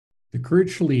The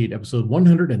Courage to Lead, episode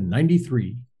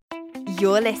 193.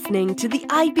 You're listening to the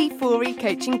IB4E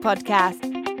Coaching Podcast.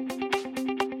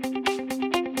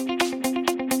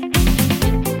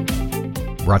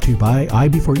 Brought to you by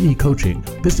IB4E Coaching,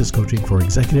 business coaching for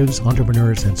executives,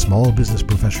 entrepreneurs, and small business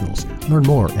professionals. Learn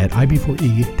more at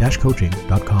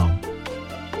ib4e-coaching.com.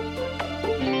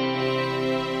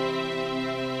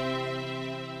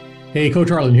 Hey,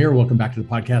 Coach Arlen here. Welcome back to the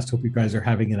podcast. Hope you guys are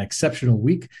having an exceptional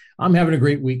week. I'm having a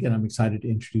great week, and I'm excited to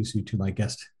introduce you to my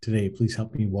guest today. Please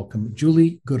help me welcome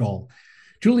Julie Goodall.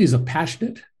 Julie is a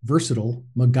passionate, versatile,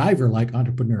 MacGyver-like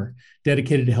entrepreneur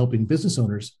dedicated to helping business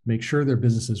owners make sure their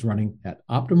business is running at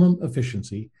optimum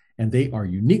efficiency and they are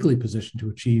uniquely positioned to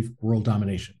achieve world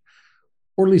domination,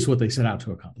 or at least what they set out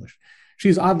to accomplish. She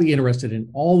is oddly interested in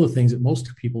all the things that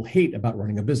most people hate about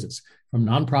running a business, from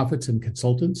nonprofits and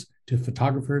consultants to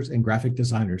photographers and graphic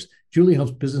designers. Julie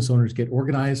helps business owners get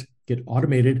organized, get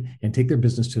automated, and take their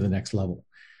business to the next level.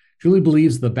 Julie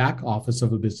believes the back office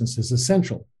of a business is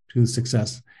essential to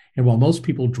success. And while most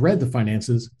people dread the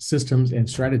finances, systems, and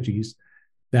strategies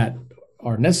that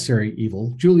are necessary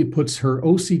evil, Julie puts her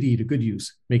OCD to good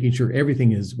use, making sure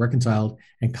everything is reconciled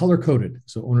and color-coded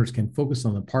so owners can focus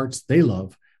on the parts they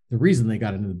love, the reason they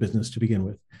got into the business to begin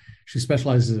with. She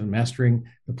specializes in mastering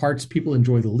the parts people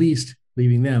enjoy the least,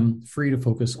 leaving them free to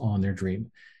focus on their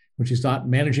dream. When she's not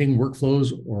managing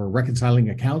workflows or reconciling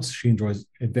accounts, she enjoys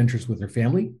adventures with her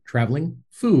family, traveling,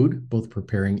 food, both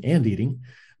preparing and eating,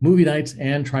 movie nights,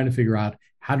 and trying to figure out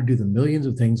how to do the millions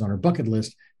of things on her bucket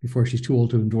list before she's too old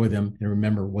to enjoy them and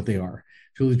remember what they are.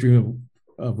 Julie's dream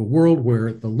of a world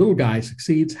where the little guy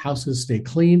succeeds, houses stay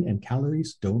clean, and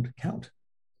calories don't count.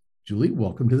 Julie,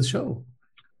 welcome to the show.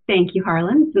 Thank you,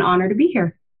 Harlan. It's an honor to be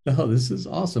here. Oh, this is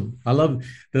awesome. I love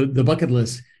the bucket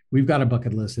list. We've got a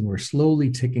bucket list, and we're slowly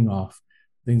ticking off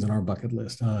things on our bucket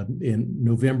list. In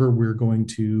November, we're going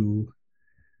to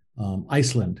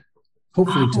Iceland,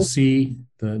 hopefully to see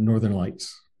the Northern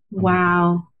Lights.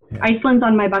 Wow. Yeah. Iceland's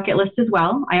on my bucket list as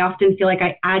well. I often feel like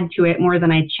I add to it more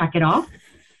than I check it off,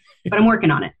 but I'm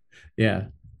working on it. Yeah,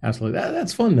 absolutely.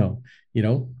 That's fun, though.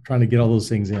 Trying to get all those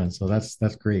things in. So that's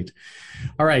great.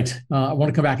 All right. I want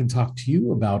to come back and talk to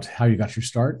you about how you got your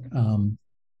start,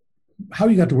 how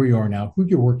you got to where you are now, who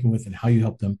you're working with and how you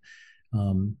help them,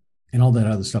 and all that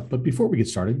other stuff. But before we get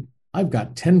started, I've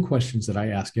got 10 questions that I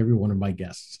ask every one of my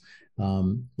guests.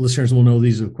 Listeners will know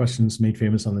these are questions made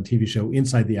famous on the TV show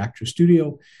Inside the Actor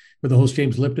Studio, where the host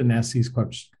James Lipton asks these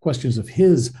questions of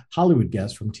his Hollywood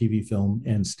guests from TV, film,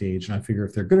 and stage. And I figure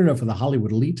if they're good enough for the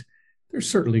Hollywood elite, they're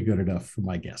certainly good enough for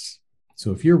my guests.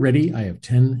 So if you're ready, I have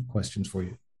 10 questions for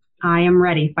you. I am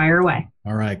ready. Fire away.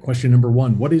 All right. Question number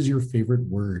 1. What is your favorite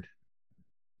word?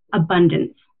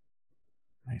 Abundance.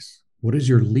 Nice. What is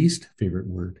your least favorite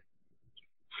word?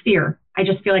 Sphere. I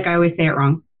just feel like I always say it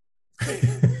wrong.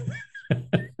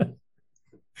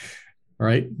 All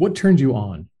right. What turns you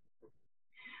on?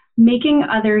 Making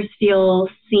others feel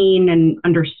seen and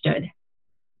understood.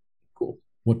 Cool.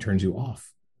 What turns you off?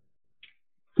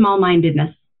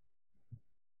 Small-mindedness.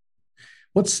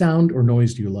 What sound or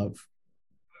noise do you love?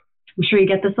 I'm sure you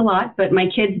get this a lot, but my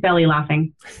kids belly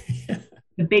laughing. Yeah.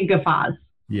 The big guffaws.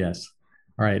 Yes.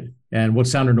 All right. And what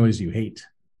sound or noise do you hate?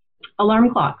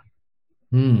 Alarm clock.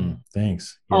 Thanks.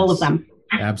 Yes. All of them.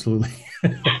 Absolutely.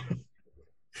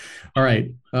 All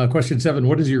right. Question 7.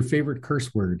 What is your favorite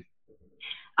curse word?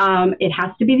 It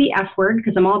has to be the F word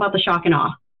because I'm all about the shock and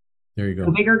awe. There you go.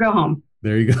 Go big or go home.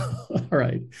 There you go. All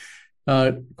right.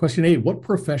 Question 8. What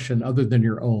profession other than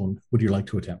your own would you like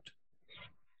to attempt?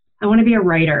 I want to be a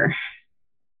writer.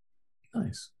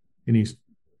 Nice. Any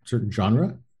certain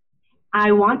genre?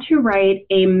 I want to write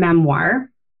a memoir,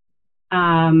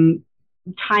 tying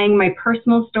my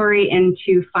personal story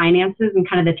into finances and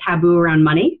kind of the taboo around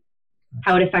money,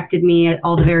 how it affected me at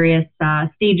all the various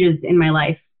stages in my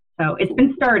life. So it's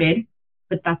been started,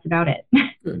 but that's about it.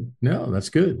 Good. No, that's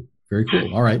good. Very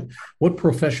cool. All right. What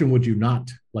profession would you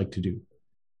not like to do?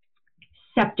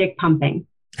 Septic pumping.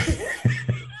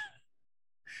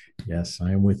 Yes,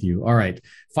 I am with you. All right.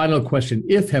 Final question.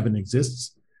 If heaven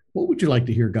exists, what would you like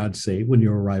to hear God say when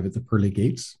you arrive at the pearly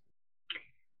gates?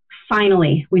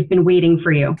 Finally, we've been waiting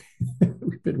for you.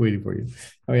 We've been waiting for you.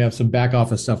 We have some back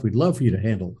office stuff we'd love for you to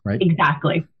handle, right?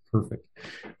 Exactly. Perfect.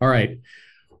 All right.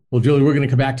 Well, Julie, we're going to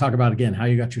come back, talk about, again, how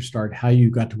you got your start, how you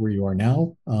got to where you are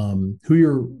now, who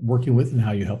you're working with and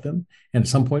how you help them. And at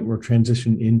some point, we'll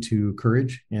transition into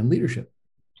courage and leadership.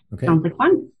 Okay. Sounds like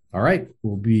fun. All right.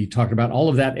 We'll be talking about all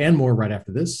of that and more right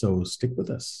after this. So stick with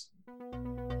us.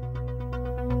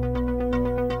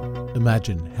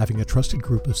 Imagine having a trusted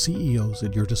group of CEOs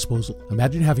at your disposal.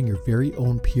 Imagine having your very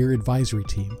own peer advisory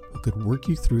team who could work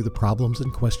you through the problems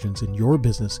and questions in your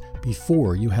business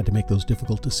before you had to make those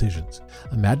difficult decisions.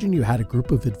 Imagine you had a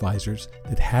group of advisors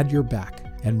that had your back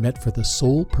and met for the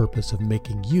sole purpose of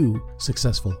making you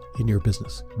successful in your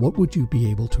business. What would you be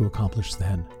able to accomplish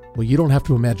then? Well, you don't have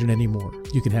to imagine anymore.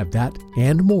 You can have that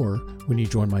and more when you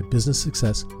join my Business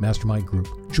Success Mastermind Group.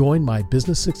 Join my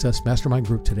Business Success Mastermind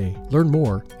Group today. Learn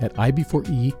more at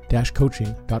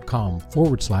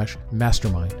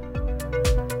ib4e-coaching.com/mastermind.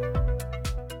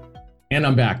 And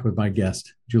I'm back with my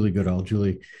guest, Julie Goodall.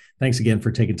 Julie, thanks again for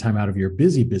taking time out of your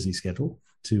busy schedule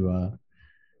to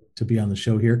be on the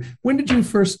show here. When did you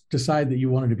first decide that you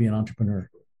wanted to be an entrepreneur?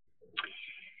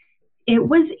 It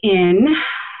was in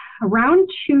around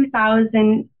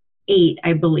 2008,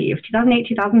 I believe, 2008,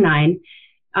 2009,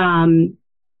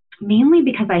 mainly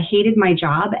because I hated my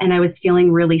job and I was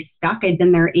feeling really stuck. I'd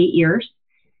been there 8 years.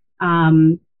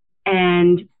 And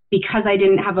because I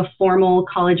didn't have a formal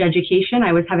college education,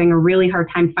 I was having a really hard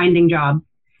time finding jobs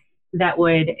that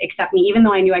would accept me, even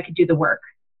though I knew I could do the work.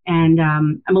 And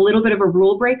I'm a little bit of a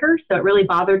rule breaker, so it really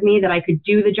bothered me that I could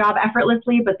do the job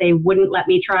effortlessly, but they wouldn't let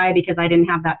me try because I didn't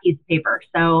have that piece of paper.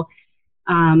 So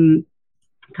kind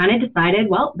of decided,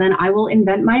 well, then I will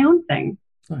invent my own thing.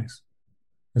 Nice.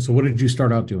 And so what did you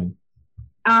start out doing?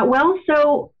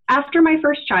 So after my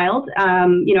first child,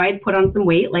 I'd put on some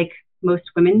weight like most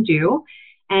women do.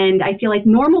 And I feel like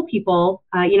normal people,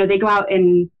 they go out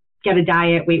and get a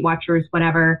diet, Weight Watchers,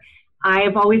 whatever.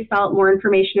 I've always felt more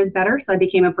information is better. So I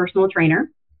became a personal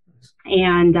trainer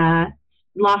and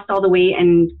lost all the weight,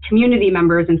 and community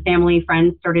members and family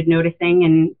friends started noticing.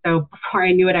 And so before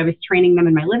I knew it, I was training them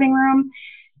in my living room.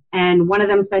 And one of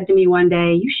them said to me one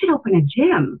day, "You should open a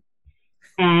gym."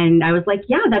 And I was like,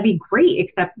 yeah, that'd be great.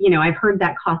 Except, I've heard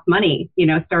that costs money,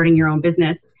 starting your own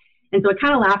business. And so I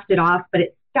kind of laughed it off, but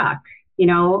it stuck.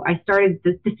 I started,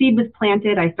 the seed was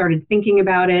planted. I started thinking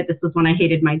about it. This was when I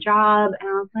hated my job. And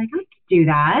I was like, I could do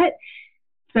that.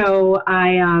 So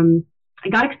I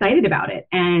got excited about it.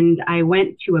 And I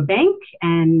went to a bank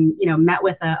and, met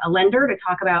with a lender to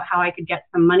talk about how I could get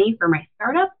some money for my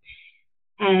startup.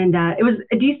 And it was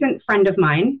a decent friend of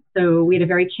mine. So we had a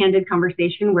very candid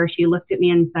conversation where she looked at me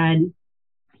and said,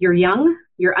 "You're young,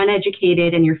 you're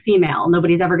uneducated, and you're female.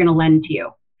 Nobody's ever going to lend to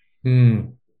you."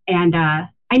 And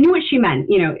I knew what she meant.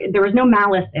 There was no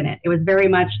malice in it. It was very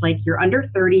much like, you're under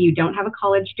 30, you don't have a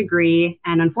college degree,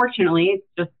 and unfortunately, it's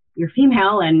just you're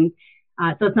female, and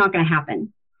so it's not going to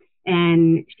happen.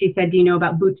 And she said, "Do you know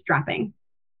about bootstrapping?"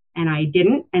 And I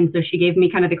didn't. And so she gave me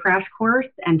kind of the crash course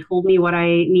and told me what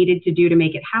I needed to do to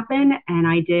make it happen. And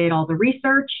I did all the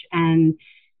research and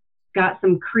got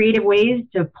some creative ways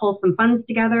to pull some funds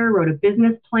together, wrote a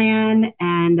business plan.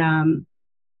 And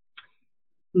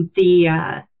the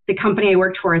company I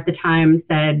worked for at the time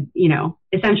said,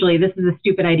 essentially, "This is a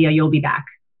stupid idea. You'll be back."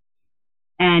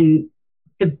 And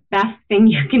the best thing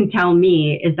you can tell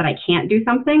me is that I can't do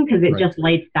something, because it just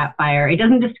lights that fire. It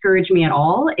doesn't discourage me at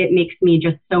all. It makes me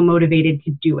just so motivated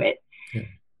to do it. Yeah.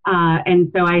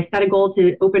 And so I set a goal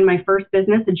to open my first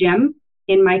business, a gym,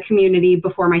 in my community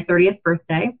before my 30th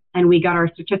birthday. And we got our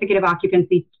certificate of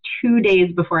occupancy 2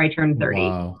 days before I turned 30.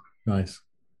 Wow. Nice.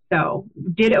 So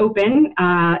did open.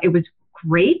 It was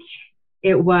great.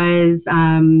 It was,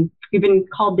 we've been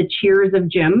called the Cheers of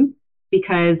Gyms,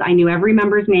 because I knew every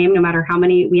member's name, no matter how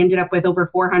many. We ended up with over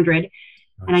 400. Nice.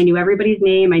 And I knew everybody's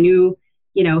name. I knew,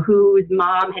 whose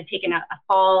mom had taken a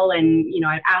fall, and,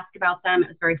 I'd ask about them. It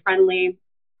was very friendly.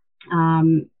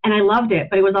 And I loved it,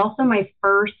 but it was also my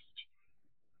first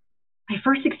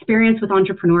experience with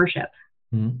entrepreneurship.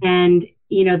 And,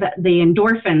 the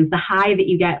endorphins, the high that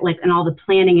you get, like, and all the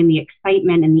planning and the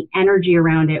excitement and the energy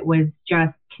around it was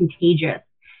just contagious.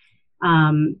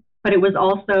 But it was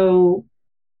also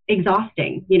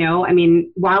exhausting.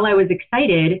 While I was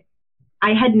excited,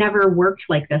 I had never worked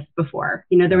like this before.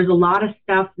 There was a lot of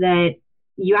stuff that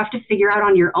you have to figure out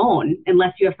on your own,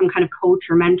 unless you have some kind of coach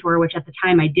or mentor, which at the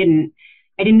time I didn't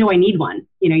know I need one.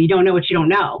 You don't know what you don't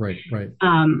know. Right.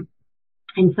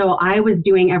 And so I was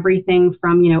doing everything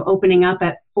from, opening up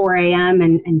at 4 a.m.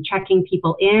 and checking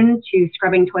people in, to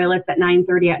scrubbing toilets at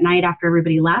 9:30 at night after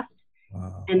everybody left.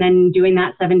 Wow. And then doing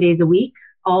that 7 days a week,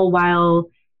 all while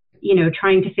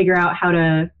trying to figure out how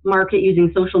to market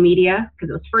using social media, because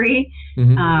it was free,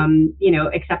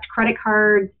 accept credit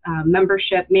cards,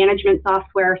 membership management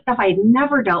software, stuff I had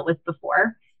never dealt with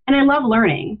before. And I love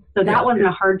learning. So that wasn't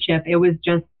a hardship. It was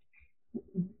just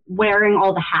wearing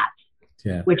all the hats,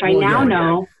 which I now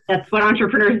know that's what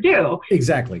entrepreneurs do.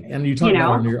 Exactly. And you talk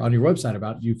about on your website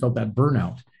about you felt that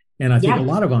burnout. And I think a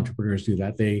lot of entrepreneurs do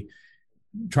that.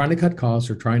 trying to cut costs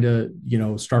or trying to,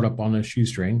 start up on a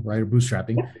shoestring, right? Or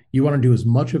bootstrapping. You want to do as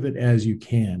much of it as you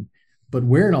can, but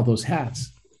wearing all those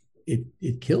hats,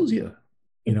 it kills you.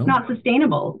 It's not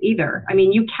sustainable either. I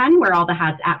mean, you can wear all the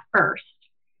hats at first,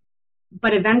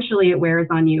 but eventually it wears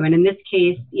on you. And in this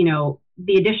case,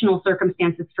 the additional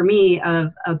circumstances for me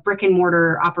of a brick and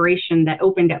mortar operation that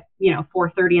opened at,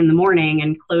 4:30 in the morning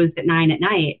and closed at 9 at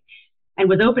night and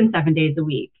was open 7 days a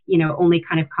week, only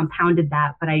kind of compounded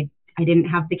that. But I didn't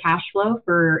have the cash flow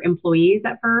for employees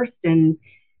at first. And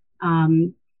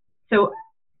so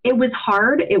it was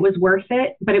hard. It was worth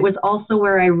it. But it was also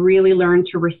where I really learned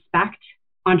to respect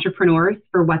entrepreneurs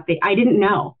for what I didn't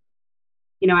know.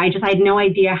 I had no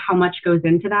idea how much goes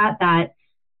into that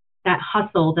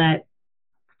hustle, that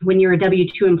when you're a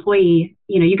W-2 employee,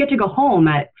 you get to go home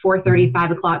at 4:30,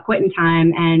 5 o'clock quitting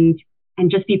time and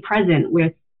just be present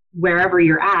with wherever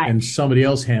you're at. And somebody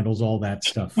else handles all that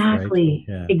stuff. Exactly.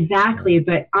 Right? Yeah. Exactly. Yeah.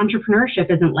 But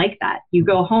entrepreneurship isn't like that. You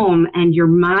go home and your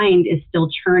mind is still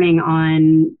churning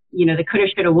on, the coulda,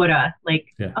 shoulda, woulda, like,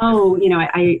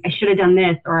 I should have done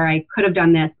this, or I could have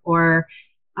done this, or,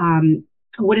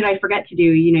 what did I forget to do?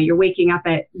 You're waking up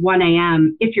at 1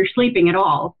 a.m. if you're sleeping at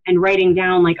all and writing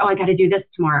down like, I got to do this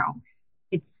tomorrow.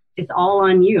 It's all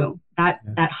on you. That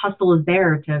hustle is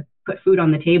there to put food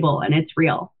on the table, and it's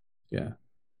real. Yeah.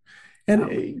 And,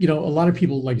 a lot of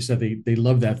people, like you said, they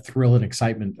love that thrill and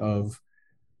excitement of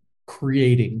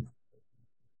creating.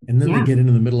 And then they get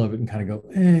into the middle of it and kind of go,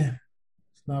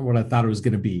 it's not what I thought it was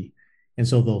going to be. And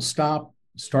so they'll stop,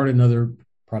 start another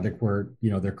project where,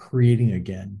 they're creating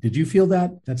again. Did you feel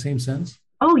that same sense?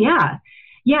 Oh, yeah.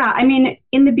 Yeah. I mean,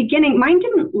 in the beginning, mine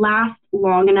didn't last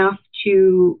long enough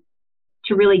to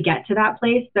really get to that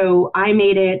place. So I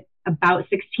made it about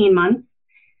 16 months.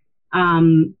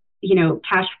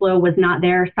 Cash flow was not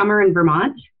there. Summer in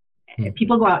Vermont,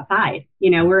 people go outside.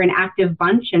 We're an active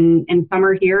bunch, and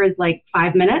summer here is like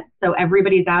 5 minutes. So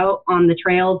everybody's out on the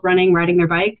trails, running, riding their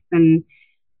bikes, and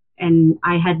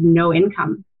I had no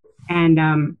income.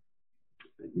 And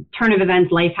turn of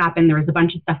events, life happened. There was a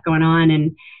bunch of stuff going on.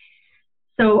 And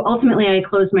so ultimately I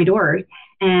closed my doors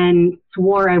and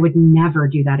swore I would never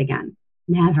do that again.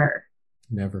 Never.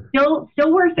 Still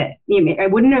worth it. I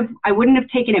wouldn't have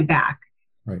taken it back.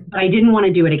 Right. But I didn't want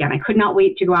to do it again. I could not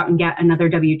wait to go out and get another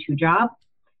W-2 job.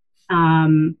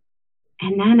 And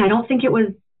then I don't think it was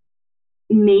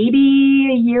maybe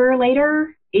a year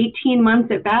later, 18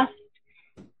 months at best.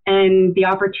 And the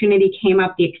opportunity came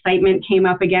up, the excitement came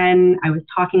up again. I was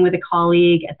talking with a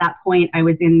colleague. At that point, I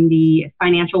was in the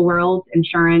financial world,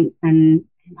 insurance and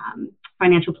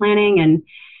financial planning. And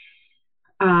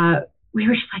we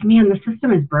were just like, man, the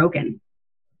system is broken.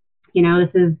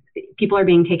 People are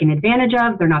being taken advantage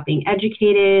of. They're not being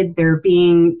educated. They're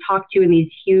being talked to in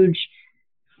these huge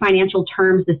financial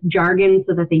terms, this jargon,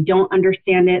 so that they don't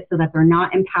understand it, so that they're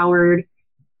not empowered.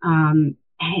 And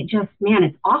it just, man,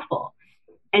 it's awful.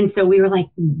 And so we were like,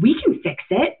 we can fix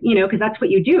it, because that's what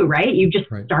you do, right? You just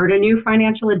start a new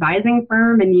financial advising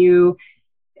firm and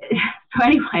so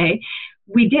anyway,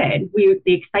 we did.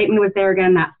 The excitement was there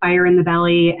again, that fire in the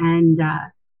belly. And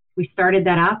we started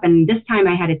that up. And this time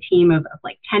I had a team of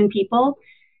like 10 people,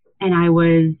 and I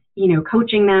was,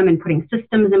 coaching them and putting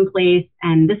systems in place.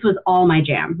 And this was all my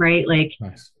jam, right? Like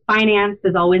finance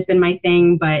has always been my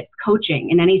thing, but coaching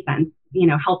in any sense,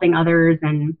 helping others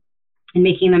and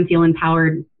making them feel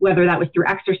empowered, whether that was through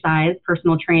exercise,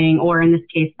 personal training, or in this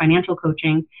case, financial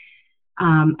coaching.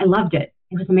 I loved it.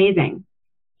 It was amazing.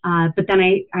 But then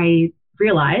I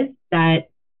realized that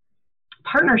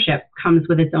partnership comes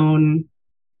with its own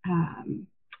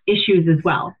issues as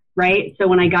well, right? So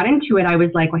when I got into it, I was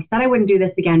like, well, I said I wouldn't do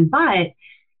this again, but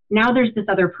now there's this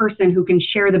other person who can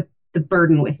share the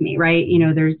burden with me, right?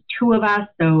 There's two of us,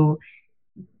 so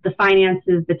the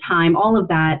finances, the time, all of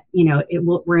that,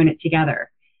 we're in it together.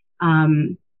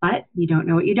 But you don't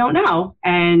know what you don't know.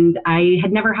 And I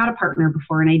had never had a partner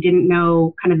before, and I didn't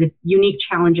know kind of the unique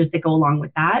challenges that go along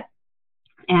with that.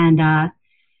 And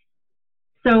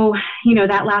so,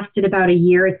 that lasted about a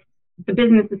year. The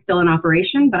business is still in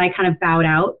operation, but I kind of bowed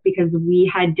out because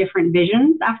we had different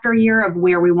visions after a year of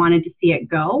where we wanted to see it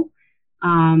go.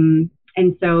 And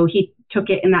so he took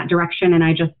it in that direction, and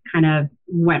I just kind of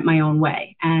went my own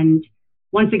way. And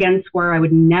once again, swore I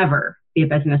would never be a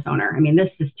business owner. I mean,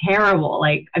 this is terrible.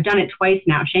 Like, I've done it twice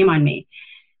now. Shame on me.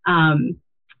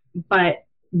 But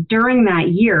during that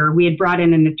year, we had brought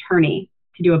in an attorney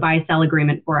to do a buy-sell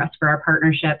agreement for us for our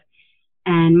partnership.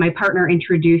 And my partner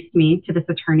introduced me to this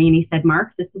attorney, and he said,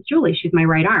 Mark, this is Julie. She's my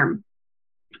right arm.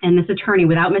 And this attorney,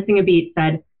 without missing a beat,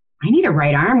 said, I need a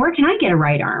right arm. Where can I get a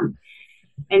right arm?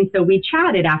 And so we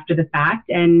chatted after the fact,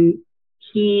 and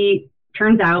he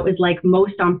turns out was like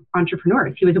most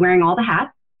entrepreneurs. He was wearing all the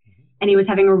hats, and he was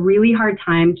having a really hard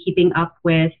time keeping up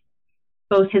with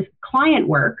both his client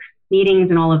work, meetings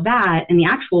and all of that, and the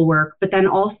actual work, but then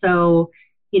also,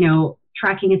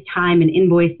 tracking his time and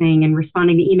invoicing and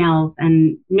responding to emails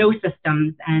and no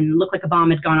systems and looked like a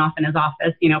bomb had gone off in his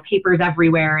office, papers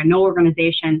everywhere and no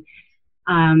organization.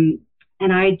 And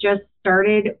I just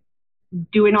started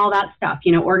doing all that stuff,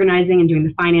 organizing and doing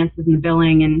the finances and the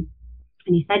billing. And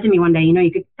he said to me one day,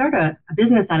 you could start a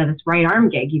business out of this right arm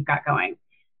gig you've got going.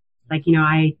 Like,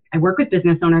 I work with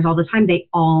business owners all the time. They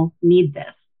all need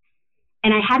this.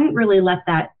 And I hadn't really let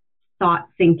that thought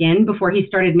sink in before he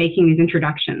started making these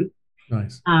introductions.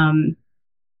 Nice.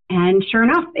 And sure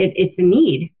enough, it's a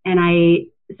need. And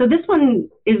so this one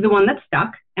is the one that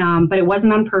stuck, but it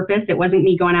wasn't on purpose. It wasn't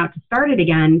me going out to start it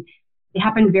again. It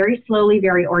happened very slowly,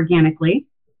 very organically.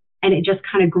 And it just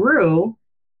kind of grew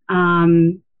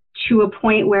to a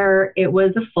point where it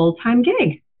was a full-time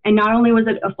gig. And not only was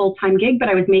it a full-time gig, but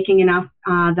I was making enough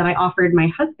that I offered my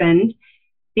husband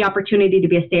the opportunity to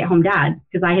be a stay-at-home dad,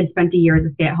 because I had spent a year as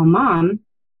a stay-at-home mom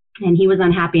and he was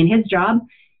unhappy in his job.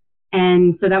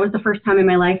 And so that was the first time in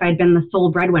my life I'd been the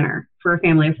sole breadwinner for a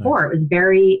family of four. It was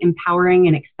very empowering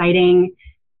and exciting.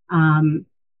 And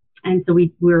so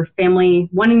we were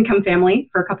one income family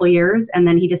for a couple of years. And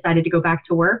then he decided to go back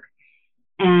to work.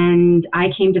 And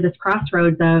I came to this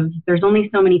crossroads of there's only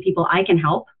so many people I can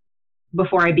help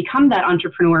before I become that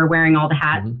entrepreneur wearing all the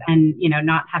hats and,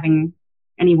 not having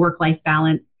any work-life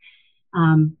balance.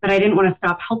 But I didn't want to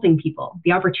stop helping people.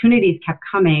 The opportunities kept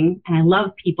coming, and I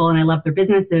love people and I love their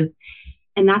businesses.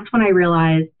 And that's when I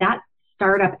realized that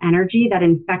startup energy, that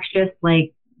infectious,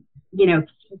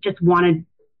 just want to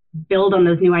build on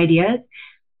those new ideas.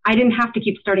 I didn't have to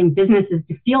keep starting businesses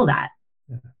to feel that.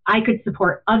 Yeah. I could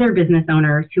support other business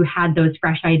owners who had those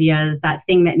fresh ideas, that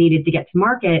thing that needed to get to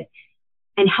market,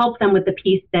 and help them with the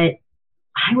piece that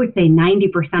I would say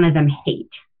 90% of them hate.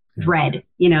 Dread.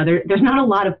 There's not a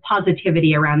lot of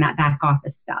positivity around that back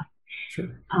office stuff. Sure.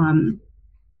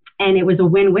 And it was a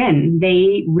win-win.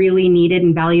 They really needed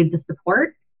and valued the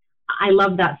support. I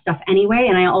love that stuff anyway.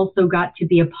 And I also got to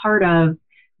be a part of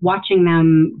watching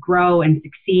them grow and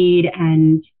succeed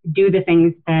and do the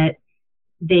things that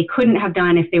they couldn't have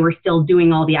done if they were still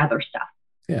doing all the other stuff.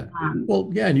 Yeah.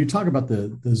 And you talk about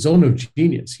the zone of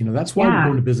genius. That's why we're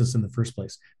going to business in the first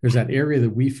place. There's that area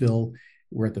that we feel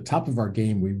we're at the top of our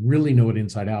game. We really know it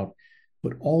inside out,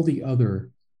 but all the other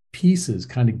pieces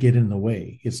kind of get in the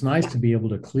way. It's nice to be able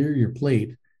to clear your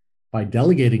plate by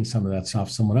delegating some of that stuff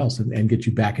to someone else and get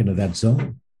you back into that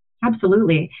zone.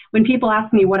 Absolutely. When people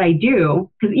ask me what I do,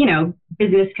 because,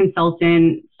 business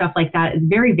consultant, stuff like that is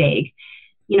very vague.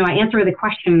 I answer the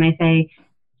question and I say,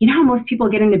 how most people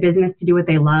get into business to do what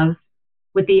they love,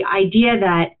 with the idea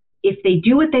that if they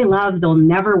do what they love, they'll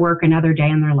never work another day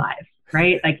in their lives.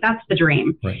 Right? Like that's the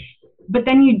dream. Right. But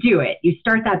then you do it. You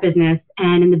start that business,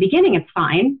 and in the beginning it's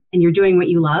fine and you're doing what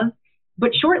you love.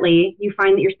 But shortly you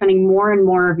find that you're spending more and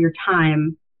more of your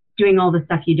time doing all the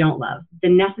stuff you don't love. The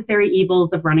necessary evils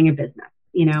of running a business,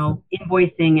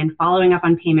 invoicing and following up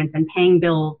on payments and paying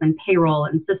bills and payroll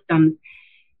and systems.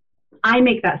 I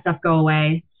make that stuff go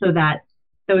away so that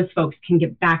those folks can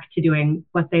get back to doing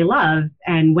what they love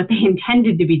and what they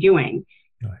intended to be doing.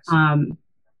 Nice.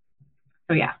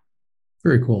 So yeah.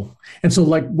 Very cool. And so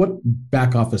what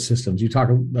back office systems, you talk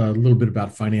a little bit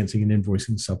about financing and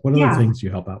invoicing stuff. What are the things you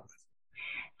help out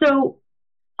with? So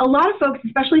a lot of folks,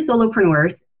 especially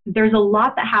solopreneurs, there's a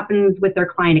lot that happens with their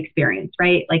client experience,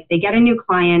 right? Like they get a new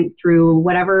client through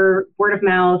whatever, word of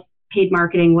mouth, paid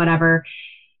marketing, whatever.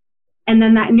 And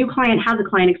then that new client has a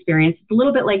client experience. It's a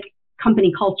little bit like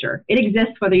company culture. It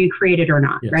exists whether you create it or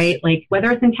not, right? Like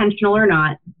whether it's intentional or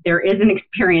not, there is an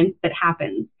experience that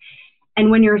happens. And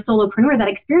when you're a solopreneur, that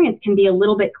experience can be a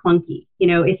little bit clunky.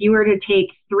 If you were to take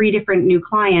 3 different new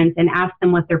clients and ask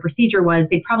them what their procedure was,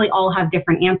 they'd probably all have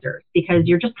different answers because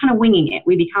you're just kind of winging it.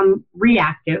 We become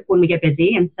reactive when we get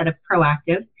busy instead of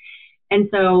proactive. And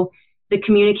so the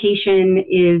communication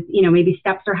is, maybe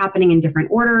steps are happening in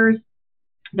different orders.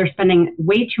 They're spending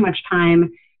way too much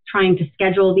time trying to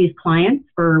schedule these clients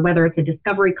for whether it's a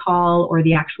discovery call or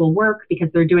the actual work, because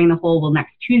they're doing the whole, well,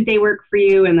 next Tuesday work for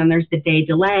you. And then there's the day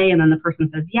delay. And then the person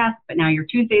says, yes, but now your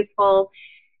Tuesday's full.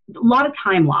 A lot of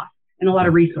time lost and a lot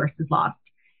of resources lost.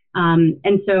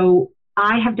 And so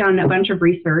I have done a bunch of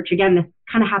research. Again, this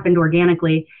kind of happened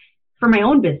organically for my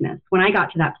own business when I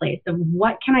got to that place of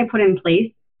what can I put in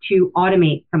place to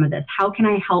automate some of this? How can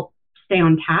I help stay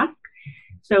on task?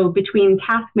 So between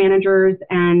task managers,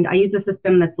 and I use a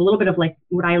system that's a little bit of like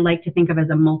what I like to think of as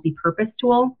a multi-purpose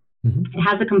tool. Mm-hmm. It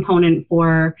has a component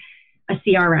for a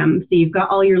CRM. So you've got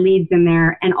all your leads in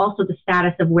there and also the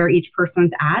status of where each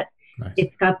person's at. Nice.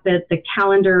 It's got the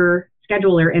calendar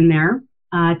scheduler in there.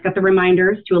 It's got the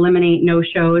reminders to eliminate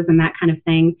no-shows and that kind of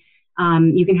thing.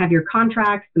 You can have your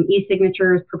contracts, some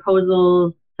e-signatures,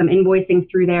 proposals, some invoicing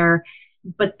through there.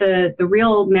 But the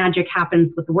real magic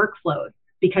happens with the workflows,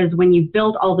 because when you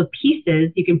build all the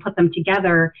pieces, you can put them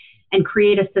together and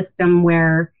create a system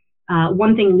where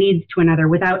one thing leads to another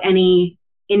without any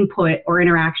input or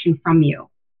interaction from you.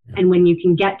 Yeah. And when you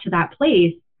can get to that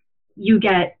place, you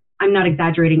get, I'm not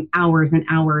exaggerating, hours and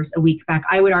hours a week back.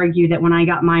 I would argue that when I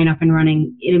got mine up and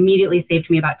running, it immediately saved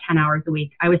me about 10 hours a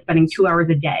week. I was spending 2 hours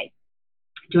a day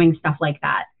doing stuff like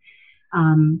that.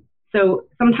 So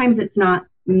sometimes it's not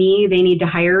me they need to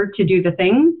hire to do the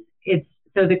things.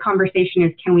 So the conversation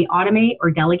is, can we automate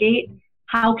or delegate?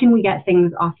 How can we get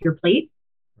things off your plate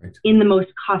in the most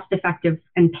cost-effective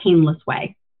and painless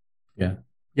way? Yeah.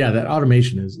 Yeah, that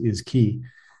automation is key.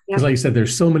 Because like you said,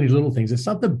 there's so many little things. It's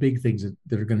not the big things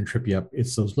that are going to trip you up.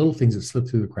 It's those little things that slip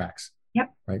through the cracks.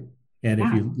 Yep. Right. And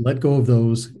if you let go of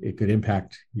those, it could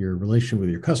impact your relation with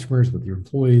your customers, with your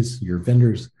employees, your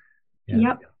vendors. Yeah.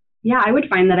 Yep. Yeah, I would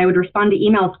find that I would respond to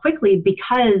emails quickly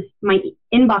because my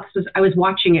inbox I was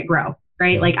watching it grow,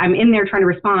 right? Yeah. Like I'm in there trying to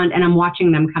respond and I'm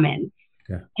watching them come in.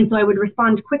 Yeah. And so I would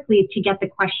respond quickly to get the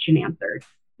question answered.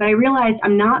 But I realized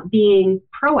I'm not being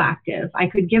proactive. I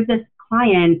could give this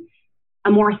client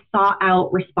a more thought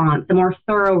out response, a more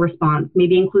thorough response,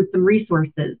 maybe include some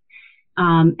resources.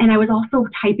 And I was also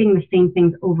typing the same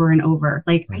things over and over.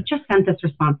 Like I just sent this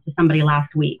response to somebody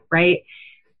last week, right?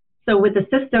 So with the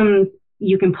systems,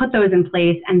 you can put those in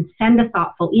place and send a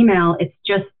thoughtful email. It's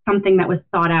just something that was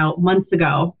thought out months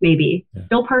ago, maybe. Yeah.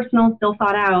 Still personal, still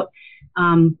thought out,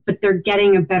 but they're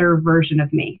getting a better version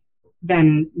of me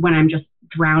than when I'm just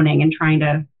drowning and trying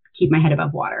to keep my head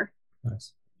above water.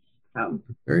 Nice. So.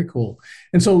 Very cool.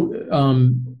 And so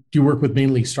do you work with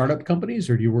mainly startup companies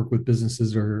or do you work with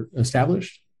businesses that are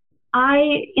established?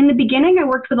 In the beginning, I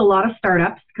worked with a lot of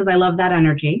startups because I love that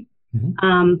energy.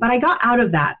 Mm-hmm. But I got out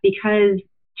of that because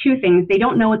two things, they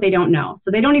don't know what they don't know.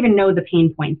 So they don't even know the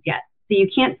pain points yet. So you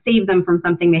can't save them from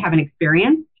something they haven't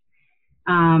experienced.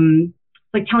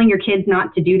 It's like telling your kids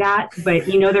not to do that, but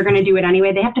you know they're going to do it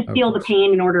anyway. They have to feel the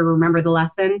pain in order to remember the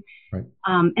lesson. Right.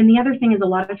 And the other thing is a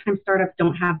lot of times startups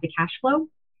don't have the cash flow.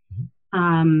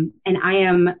 Mm-hmm. And I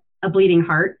am a bleeding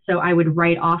heart. So I would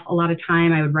write off a lot of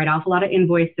time. I would write off a lot of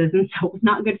invoices. And so it was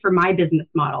not good for my business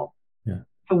model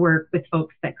to work with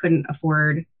folks that couldn't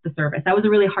afford the service. That was a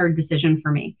really hard decision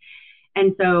for me.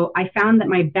 And so I found that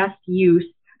my best use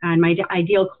and my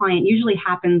ideal client usually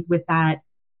happens with that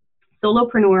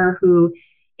solopreneur who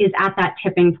is at that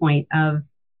tipping point of,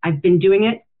 I've been doing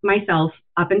it myself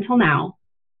up until now,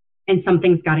 and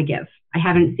something's got to give. I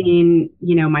haven't seen,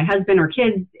 my husband or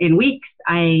kids in weeks.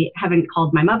 I haven't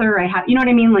called my mother. You know what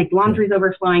I mean? Like laundry's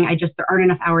overflowing. There aren't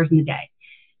enough hours in the day,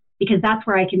 because that's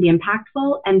where I can be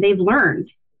impactful. And they've learned,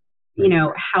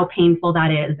 how painful that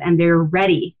is. And they're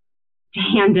ready to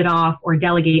hand it off or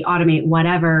delegate, automate,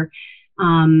 whatever.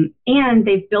 And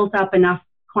they've built up enough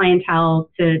clientele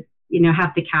to,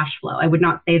 have the cash flow. I would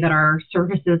not say that our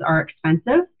services are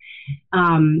expensive,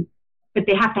 but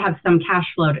they have to have some cash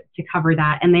flow to cover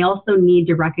that. And they also need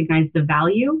to recognize the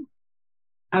value.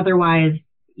 Otherwise,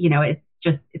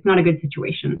 it's not a good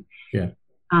situation. Yeah.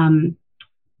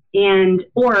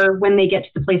 Or when they get to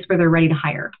the place where they're ready to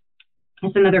hire.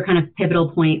 That's another kind of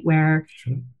pivotal point where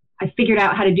I figured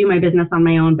out how to do my business on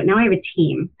my own, but now I have a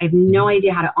team. I have no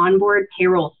idea how to onboard.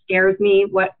 Payroll scares me.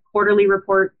 What quarterly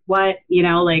report, like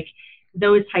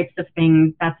those types of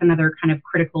things. That's another kind of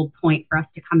critical point for us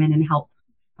to come in and help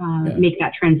make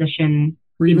that transition.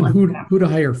 Or even who to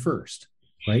hire first,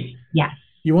 right? Yes.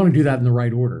 You want to do that in the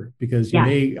right order, because you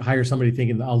may hire somebody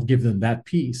thinking I'll give them that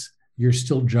piece. You're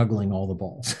still juggling all the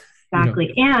balls.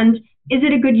 Exactly. And is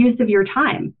it a good use of your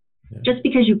time? Yeah. Just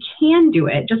because you can do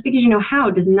it, just because you know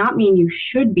how, does not mean you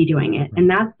should be doing it. Right. And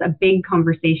that's a big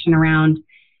conversation around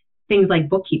things like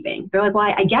bookkeeping. They're like,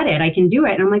 well, I get it. I can do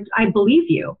it. And I'm like, I believe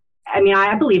you. I mean,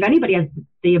 I believe anybody has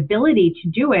the ability to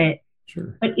do it.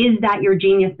 Sure. But is that your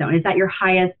genius zone? Is that your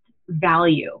highest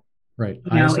value? Right.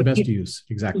 Highest and best use.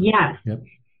 Exactly. Yes. Yep.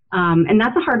 And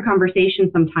that's a hard conversation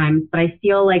sometimes, but I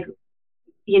feel like,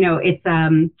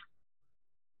 it's,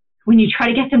 when you try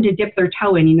to get them to dip their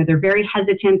toe in, they're very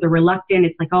hesitant, they're reluctant.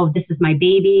 It's like, oh, this is my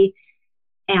baby.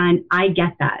 And I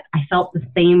get that. I felt the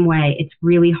same way. It's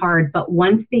really hard. But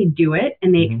once they do it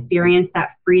and they experience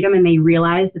that freedom and they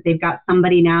realize that they've got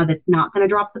somebody now that's not going to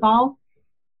drop the ball,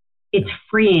 it's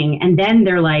freeing. And then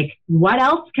they're like, what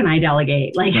else can I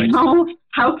delegate? Like,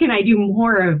 how can I do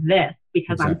more of this?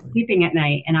 Because I'm sleeping at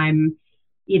night and I'm,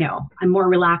 I'm more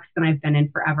relaxed than I've been in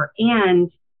forever.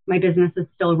 And my business is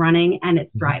still running and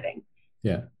it's thriving.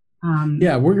 Yeah.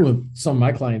 Working with some of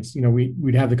my clients,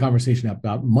 we'd have the conversation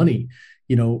about money.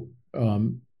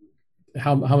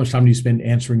 How much time do you spend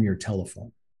answering your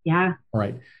telephone? Yeah. All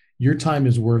right. Your time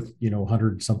is worth,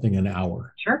 100 something an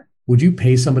hour. Sure. Would you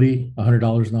pay somebody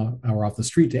 $100 an hour off the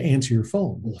street to answer your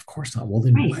phone? Well, of course not. Well,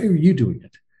 then why are you doing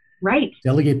it? Right.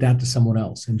 Delegate that to someone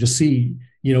else and just see,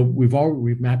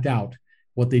 we've mapped out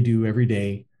what they do every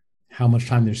day, how much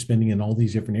time they're spending in all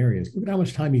these different areas. Look at how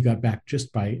much time you got back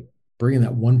just by bringing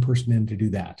that one person in to do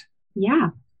that. Yeah.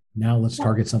 Now let's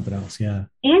target something else. Yeah.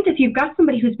 And if you've got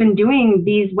somebody who's been doing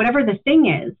these, whatever the thing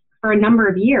is, for a number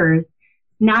of years,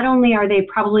 not only are they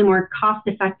probably more cost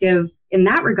effective in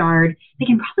that regard, they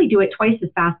can probably do it twice as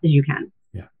fast as you can.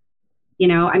 Yeah.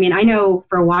 I know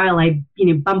for a while I,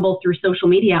 bumble through social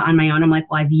media on my own. I'm like,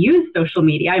 well, I've used social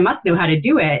media. I must know how to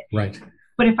do it. Right.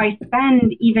 But if I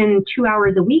spend even 2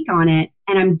 hours a week on it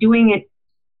and I'm doing it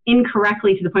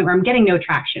incorrectly to the point where I'm getting no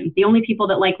traction, the only people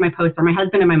that like my posts are my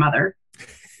husband and my mother,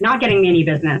 not getting me any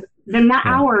business, then that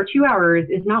hour or 2 hours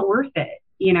is not worth it.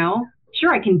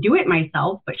 Sure, I can do it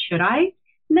myself, but should I?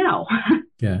 No.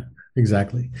 Yeah,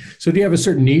 exactly. So do you have a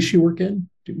certain niche you work in?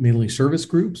 Mainly service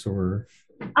groups or?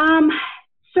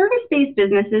 Service-based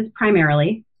businesses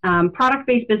primarily.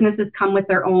 Product-based businesses come with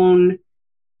their own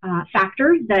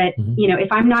factors that,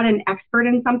 if I'm not an expert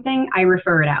in something, I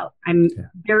refer it out. I'm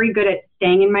very good at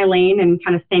staying in my lane and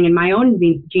kind of staying in my own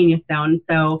genius zone.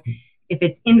 So if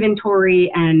it's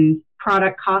inventory and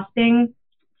product costing,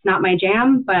 it's not my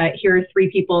jam, but here are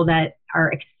 3 people that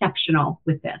are exceptional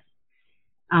with this.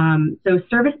 So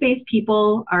service-based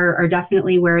people are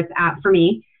definitely where it's at for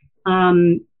me.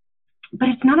 But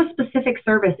it's not a specific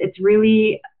service. It's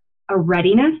really a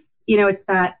readiness. It's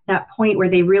that point where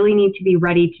they really need to be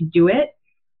ready to do it.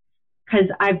 Because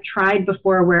I've tried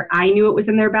before where I knew it was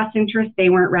in their best interest, they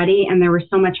weren't ready, and there was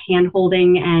so much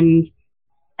hand-holding, and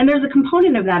there's a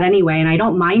component of that anyway, and I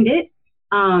don't mind it.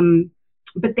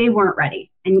 But they weren't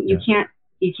ready, and you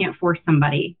can't force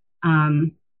somebody,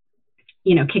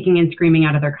 kicking and screaming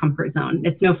out of their comfort zone.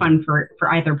 It's no fun for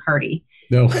either party.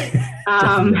 No.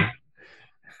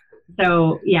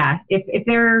 So yeah, if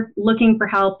they're looking for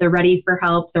help, they're ready for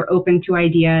help, they're open to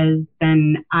ideas,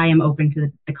 then I am open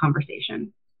to the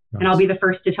conversation. Nice. And I'll be the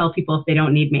first to tell people if they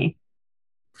don't need me.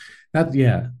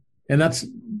 And that's,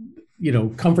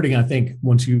 comforting, I think,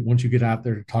 once you get out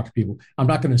there to talk to people. I'm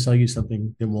not going to sell you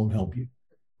something that won't help you.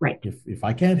 Right. If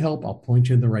I can't help, I'll point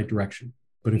you in the right direction.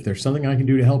 But if there's something I can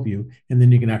do to help you, and then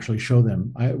you can actually show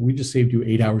them, we just saved you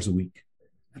 8 hours a week.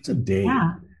 That's a day.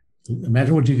 Yeah.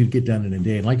 Imagine what you could get done in a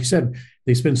day. And like you said,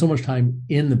 they spend so much time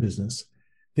in the business.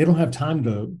 They don't have time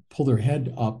to pull their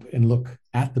head up and look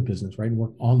at the business, right? And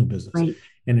work on the business. Right.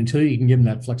 And until you can give them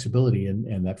that flexibility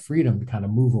and that freedom to kind of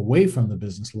move away from the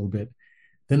business a little bit,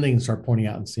 then they can start pointing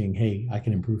out and saying, hey, I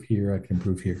can improve here. I can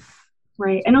improve here.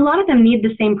 Right. And a lot of them need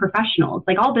the same professionals.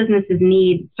 Like all businesses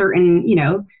need certain,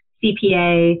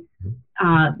 CPA,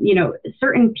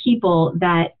 certain people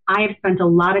that I have spent a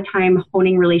lot of time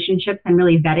honing relationships and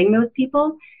really vetting those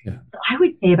people. Yeah. So I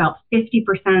would say about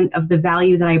 50% of the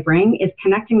value that I bring is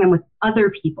connecting them with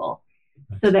other people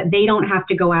so that they don't have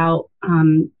to go out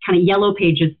kind of yellow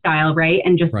pages style, right?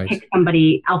 And just pick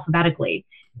somebody alphabetically.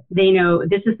 They know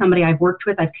this is somebody I've worked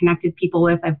with, I've connected people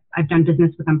with, I've done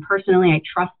business with them personally, I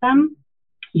trust them,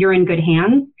 you're in good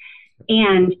hands.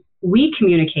 And we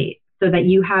communicate so that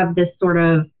you have this sort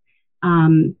of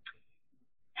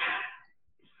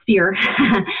sphere,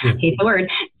 hate the word,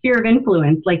 sphere of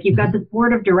influence. Like you've got this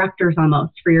board of directors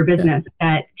almost for your business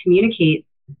that communicates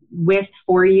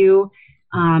for you.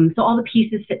 So all the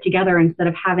pieces fit together instead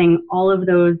of having all of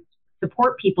those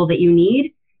support people that you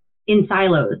need in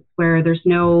silos where there's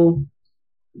no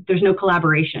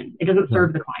collaboration. It doesn't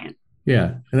serve the client.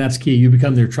 Yeah. And that's key. You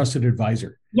become their trusted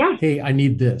advisor. Yeah. Hey, I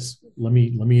need this. Let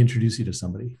me introduce you to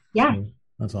somebody. Yeah. So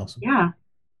that's awesome. Yeah.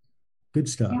 Good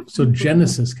stuff. Yeah, so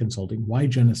Genesis Consulting, why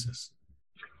Genesis?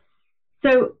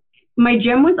 So my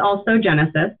gym was also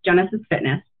Genesis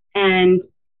Fitness. And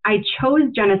I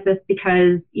chose Genesis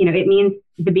because, it means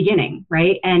the beginning,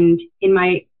 right? And in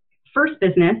my first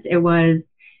business, it was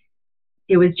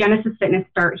Genesis Fitness,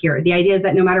 start here. The idea is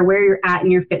that no matter where you're at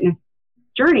in your fitness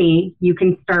journey, you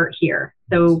can start here.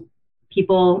 So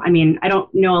people, I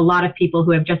don't know a lot of people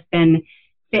who have just been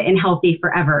fit and healthy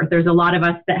forever. There's a lot of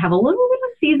us that have a little bit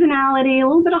of seasonality, a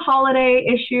little bit of holiday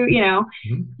issue,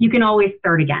 you can always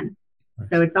start again.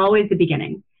 So it's always the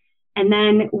beginning. And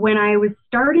then when I was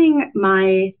starting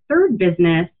my third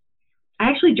business, I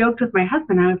actually joked with my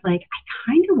husband. I was like,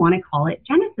 I kind of want to call it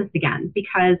Genesis again,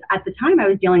 because at the time I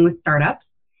was dealing with startups.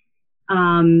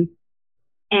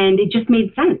 And it just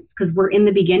made sense because we're in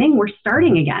the beginning, we're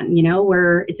starting again,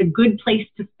 it's a good place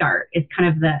to start is kind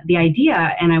of the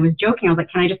idea. And I was joking. I was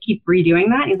like, can I just keep redoing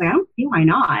that? And he's like, I don't see why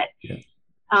not. Yeah.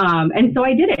 And so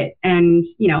I did it and,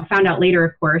 found out later,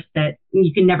 of course, that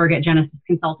you can never get Genesis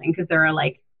Consulting because there are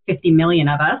like 50 million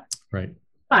of us. Right.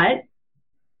 But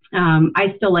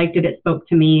I still liked it. It spoke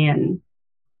to me. And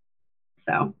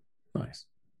so. Nice.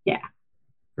 Yeah.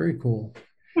 Very cool.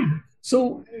 Yeah.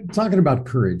 So talking about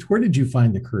courage, where did you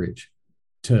find the courage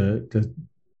to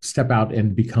step out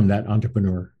and become that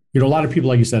entrepreneur? A lot of people,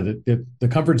 like you said, the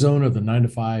comfort zone of the 9 to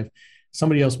 5,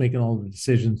 somebody else making all the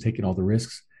decisions, taking all the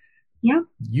risks. Yeah.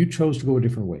 You chose to go a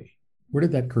different way. Where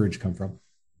did that courage come from?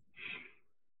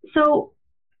 So,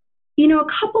 a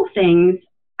couple things.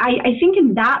 I think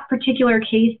in that particular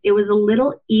case, it was a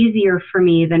little easier for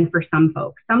me than for some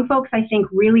folks. Some folks, I think,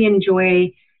 really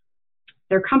enjoy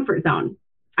their comfort zone.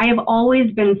 I have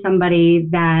always been somebody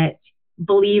that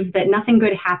believes that nothing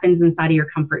good happens inside of your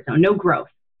comfort zone, no growth.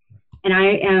 And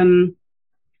I am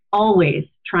always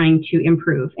trying to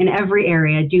improve in every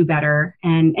area, do better.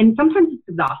 And sometimes it's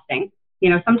exhausting.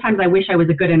 Sometimes I wish I was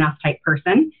a good enough type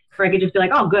person where I could just be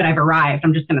like, oh, good, I've arrived.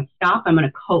 I'm just going to stop. I'm going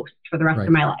to coast for the rest of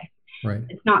my life. Right.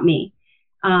 It's not me.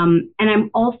 And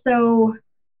I'm also,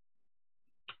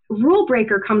 rule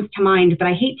breaker comes to mind, but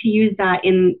I hate to use that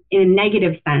in a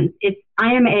negative sense.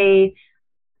 I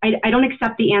don't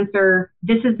accept the answer,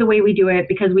 this is the way we do it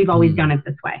because we've always done it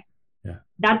this way. Yeah.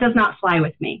 That does not fly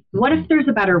with me. What if there's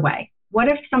a better way? What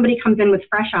if somebody comes in with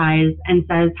fresh eyes and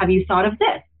says, have you thought of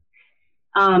this?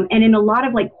 And in a lot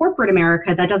of like corporate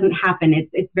America, that doesn't happen.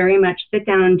 It's very much sit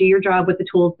down, do your job with the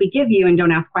tools we give you and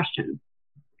don't ask questions.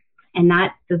 And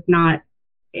that does not,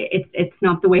 it's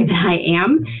not the way that I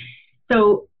am.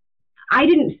 So I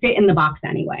didn't fit in the box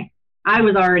anyway. I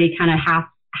was already kind of half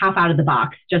out of the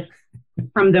box, just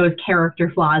from those character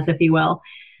flaws, if you will.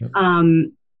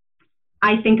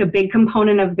 I think a big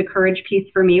component of the courage piece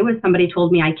for me was somebody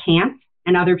told me I can't,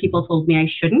 and other people told me I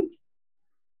shouldn't.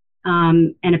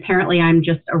 And apparently I'm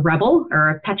just a rebel or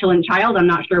a petulant child. I'm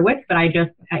not sure which, but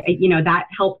that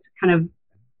helped kind of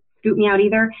scoot me out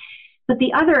either. But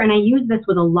the other, and I use this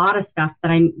with a lot of stuff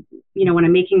that when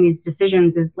I'm making these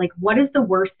decisions is like, what is the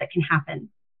worst that can happen?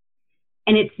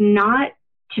 And it's not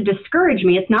to discourage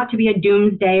me. It's not to be a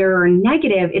doomsday or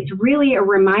negative. It's really a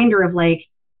reminder of like,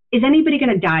 is anybody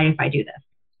going to die if I do this?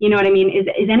 You know what I mean?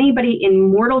 Is anybody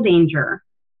in mortal danger?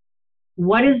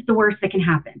 What is the worst that can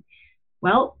happen?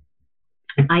 Well,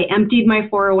 I emptied my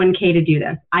 401k to do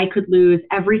this. I could lose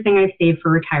everything I've saved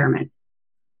for retirement.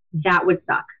 That would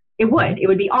suck. It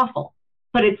would be awful,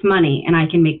 but it's money and I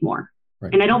can make more.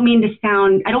 Right. And I don't mean to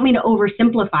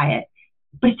oversimplify it,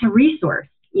 but it's a resource.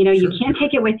 You can't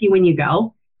take it with you when you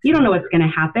go. You don't know what's going to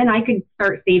happen. I could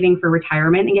start saving for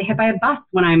retirement and get hit by a bus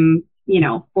when I'm,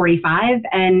 45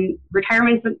 and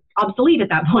retirement's obsolete at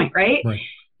that point, right?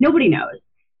 Nobody knows.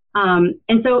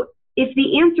 And so if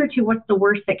the answer to what's the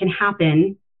worst that can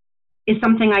happen is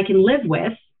something I can live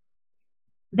with,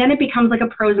 then it becomes like a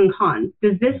pros and cons.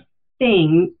 Does this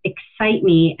thing excite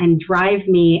me and drive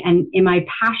me? And am I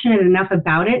passionate enough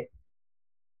about it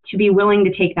to be willing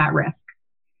to take that risk?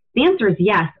 The answer is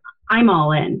yes, I'm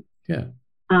all in. Yeah.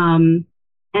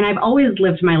 And I've always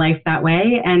lived my life that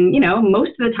way. And,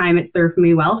 most of the time it served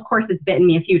me well. Of course, it's bitten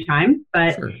me a few times,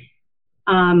 but,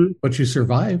 but you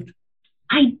survived.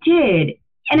 I did.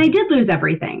 And I did lose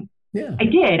everything. Yeah. I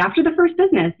did. After the first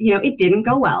business, it didn't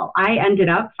go well. I ended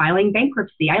up filing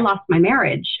bankruptcy. I lost my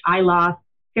marriage. I lost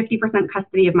 50%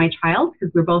 custody of my child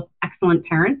because we're both excellent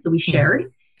parents. So we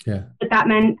shared. Yeah. But that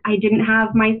meant I didn't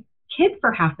have my kid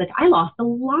for half the time. I lost a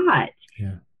lot.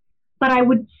 Yeah. But I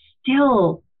would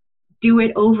still do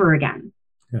it over again.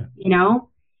 Yeah.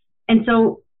 And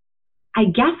so I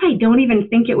guess I don't even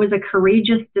think it was a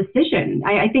courageous decision.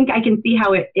 I think I can see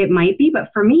how it might be, but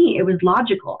for me, it was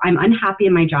logical. I'm unhappy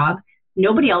in my job.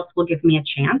 Nobody else will give me a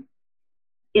chance.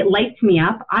 It lights me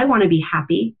up. I want to be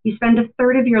happy. You spend a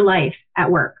third of your life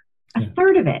at work, a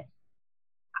third of it.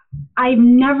 I've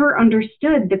never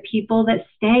understood the people that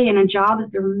stay in a job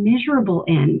that they're miserable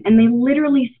in, and they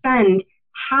literally spend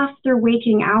half their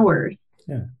waking hours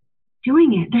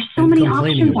doing it. There's so many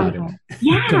options out there.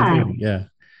 Yeah. Yeah.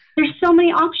 There's so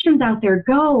many options out there.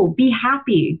 Go, be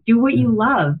happy, do what you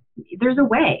love. There's a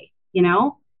way,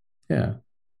 Yeah.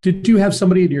 Did you have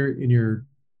somebody in your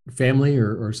family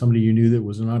or somebody you knew that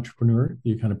was an entrepreneur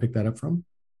you kind of picked that up from?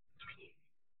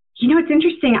 It's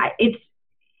interesting.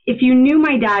 If you knew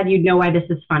my dad, you'd know why this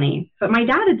is funny. But my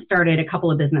dad had started a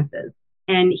couple of businesses,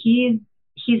 and he's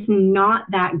not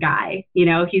that guy.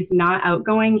 He's not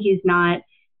outgoing.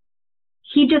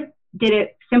 He just did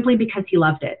it simply because he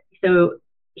loved it. So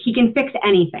he can fix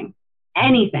anything.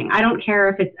 I don't care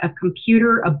if it's a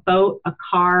computer, a boat, a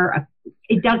car,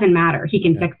 it doesn't matter. He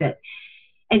can fix it.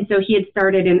 And so he had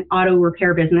started an auto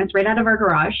repair business right out of our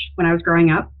garage when I was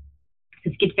growing up,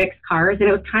 because he could fix cars. And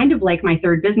it was kind of like my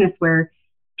third business, where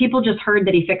people just heard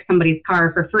that he fixed somebody's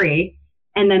car for free.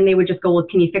 And then they would just go, well,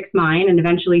 can you fix mine? And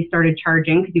eventually started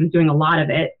charging because he was doing a lot of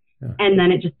it. Yeah. And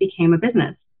then it just became a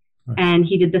business. Nice. And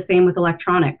he did the same with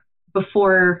electronics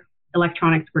before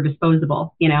electronics were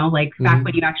disposable, like back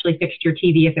when you actually fixed your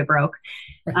TV if it broke.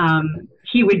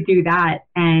 He would do that.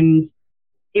 And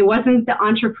it wasn't the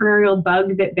entrepreneurial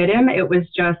bug that bit him. It was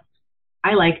just,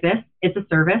 I like this. It's a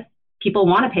service. People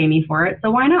want to pay me for it.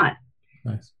 So why not?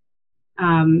 Nice.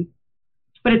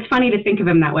 But it's funny to think of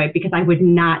him that way, because I would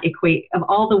not equate, of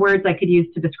all the words I could use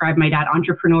to describe my dad,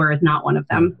 entrepreneur is not one of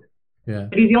them. Yeah.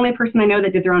 But he's the only person I know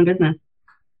that did their own business.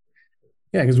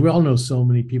 Yeah, because we all know so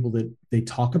many people that they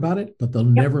talk about it, but they'll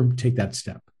never take that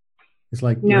step. It's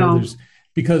like,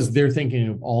 because they're thinking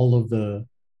of all of the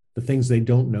things they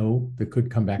don't know that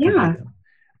could come back and bite them.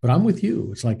 But I'm with you.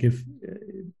 It's like,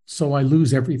 so I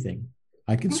lose everything,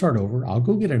 I can start over. I'll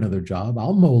go get another job.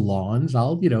 I'll mow lawns.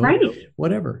 I'll,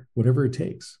 whatever it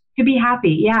takes to be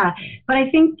happy. Yeah. But I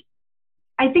think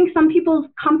some people's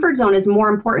comfort zone is more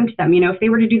important to them. If they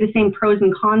were to do the same pros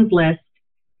and cons list,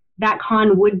 that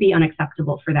con would be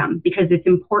unacceptable for them, because it's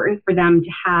important for them to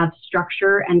have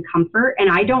structure and comfort.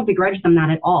 And I don't begrudge them that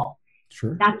at all.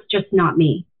 Sure. That's just not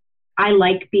me. I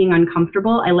like being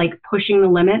uncomfortable. I like pushing the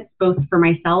limits, both for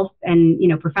myself and,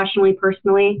 professionally,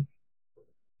 personally.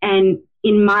 And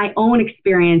in my own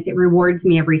experience, it rewards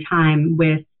me every time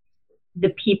with the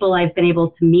people I've been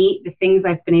able to meet, the things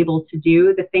I've been able to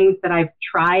do, the things that I've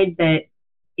tried that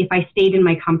if I stayed in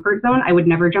my comfort zone, I would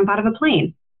never jump out of a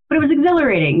plane. But it was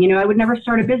exhilarating. I would never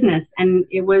start a business. And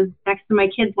it was, next to my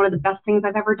kids, one of the best things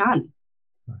I've ever done.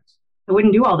 Nice. I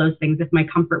wouldn't do all those things if my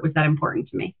comfort was that important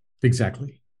to me.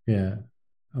 Exactly. Yeah,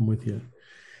 I'm with you.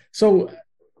 So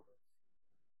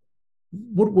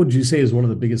what would you say is one of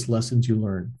the biggest lessons you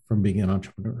learned from being an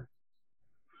entrepreneur?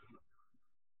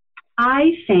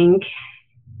 I think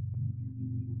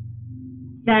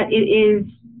that it is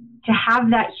to have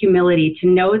that humility, to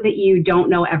know that you don't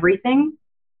know everything,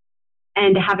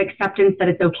 and to have acceptance that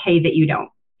it's okay that you don't.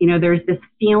 There's this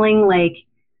feeling like,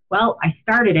 well, I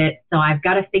started it, so I've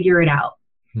got to figure it out.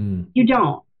 You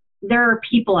don't. There are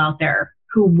people out there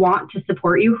who want to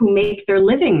support you, who make their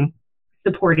living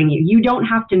supporting you. You don't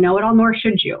have to know it all, nor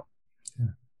should you.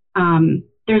 Yeah.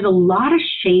 There's a lot of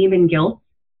shame and guilt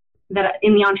that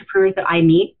in the entrepreneurs that I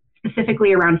meet,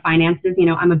 specifically around finances.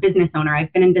 I'm a business owner.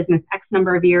 I've been in business X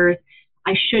number of years.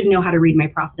 I should know how to read my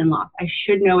profit and loss. I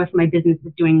should know if my business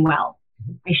is doing well.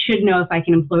 I should know if I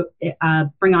can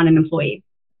bring on an employee.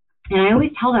 And I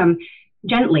always tell them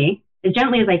gently as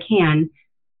I can,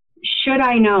 should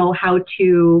I know how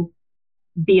to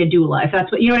be a doula? If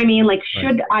that's what, you know what I mean? Like,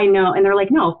 should I know? And they're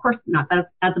like, no, of course not.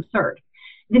 That's absurd.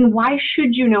 Then why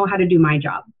should you know how to do my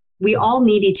job? We all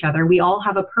need each other. We all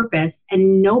have a purpose,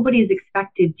 and nobody's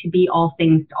expected to be all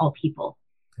things to all people.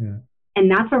 Yeah. And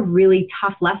that's a really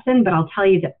tough lesson, but I'll tell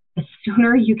you that the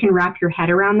sooner you can wrap your head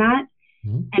around that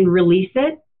and release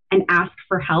it and ask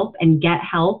for help and get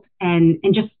help and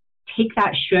just take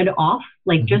that should off,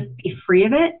 like just be free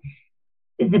of it,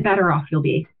 the better off you'll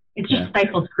be. It just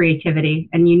stifles creativity,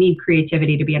 and you need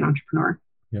creativity to be an entrepreneur.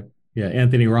 Yep. Yeah.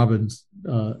 Anthony Robbins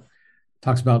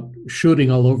talks about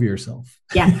shoulding all over yourself.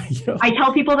 Yes. I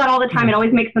tell people that all the time. It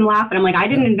always makes them laugh. And I'm like, I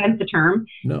didn't invent the term.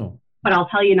 No. But I'll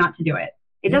tell you not to do it.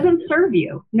 It doesn't serve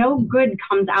you. No good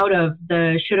comes out of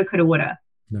the shoulda, coulda, woulda.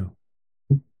 No.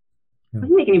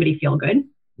 Doesn't make anybody feel good.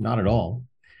 Not at all.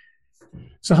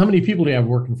 So how many people do you have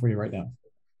working for you right now?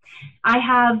 I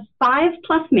have 5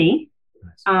 plus me.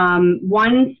 Nice.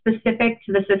 One specific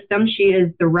to the system. She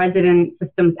is the resident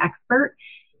systems expert.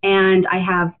 And I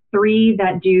have 3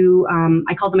 that do,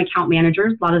 I call them account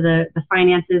managers, a lot of the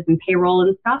finances and payroll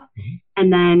and stuff.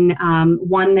 And then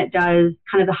one that does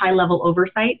kind of the high level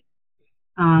oversight.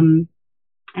 And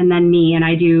then me, and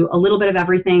I do a little bit of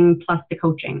everything plus the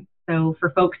coaching. So for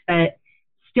folks that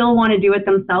still want to do it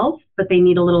themselves, but they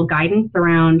need a little guidance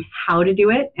around how to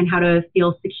do it and how to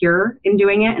feel secure in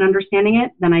doing it and understanding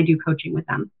it, then I do coaching with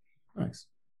them. Nice.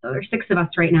 So there's 6 of us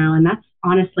right now, and that's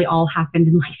honestly all happened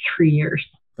in like 3 years.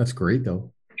 That's great,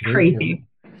 though. Very crazy.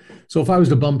 Cool. So if I was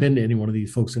to bump into any one of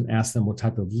these folks and ask them what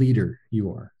type of leader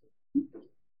you are,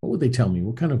 what would they tell me?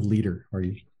 What kind of leader are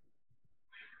you?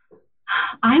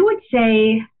 I would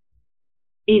say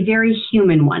a very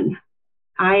human one.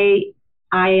 I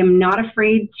am not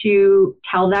afraid to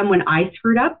tell them when I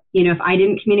screwed up. If I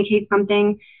didn't communicate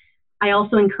something, I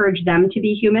also encourage them to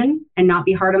be human and not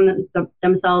be hard on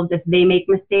themselves if they make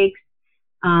mistakes.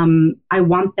 I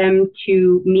want them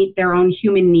to meet their own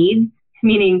human needs,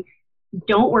 meaning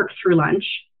don't work through lunch.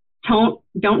 Don't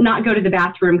not go to the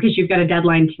bathroom because you've got a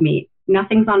deadline to meet.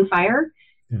 Nothing's on fire.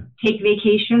 Yeah. Take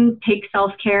vacations, take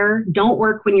self-care. Don't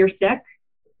work when you're sick.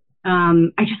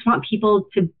 I just want people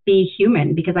to be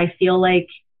human because I feel like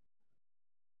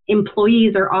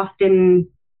employees are often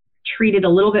treated a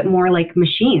little bit more like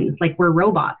machines, like we're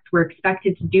robots. We're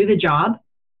expected to do the job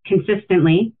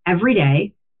consistently every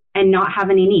day and not have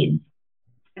any needs.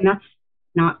 And that's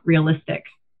not realistic.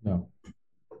 No.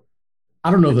 I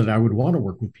don't know that I would want to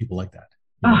work with people like that.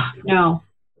 No.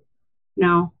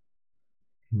 Nope.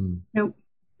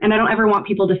 And I don't ever want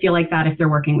people to feel like that if they're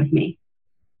working with me.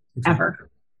 Exactly. Ever.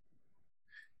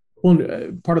 Well,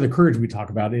 part of the courage we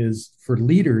talk about is for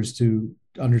leaders to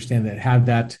understand that, have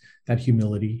that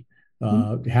humility,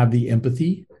 have the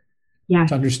empathy,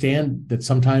 to understand that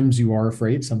sometimes you are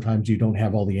afraid, sometimes you don't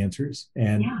have all the answers.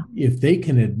 And if they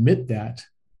can admit that,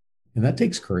 and that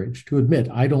takes courage to admit,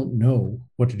 I don't know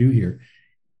what to do here.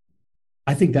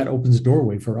 I think that opens the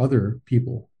doorway for other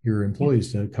people, your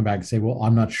employees, to come back and say, well,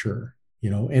 I'm not sure,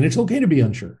 and it's okay to be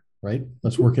unsure, right?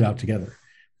 Let's work it out together.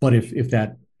 But if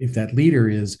that leader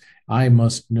is, I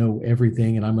must know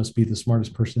everything and I must be the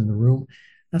smartest person in the room,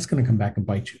 that's going to come back and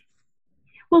bite you.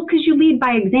 Well, because you lead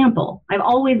by example. I've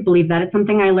always believed that. It's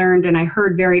something I learned and I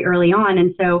heard very early on.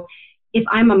 And so if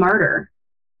I'm a martyr,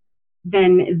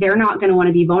 then they're not going to want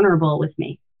to be vulnerable with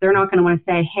me. They're not going to want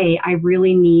to say, hey, I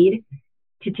really need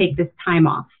to take this time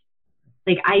off.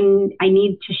 Like I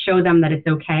need to show them that it's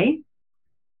okay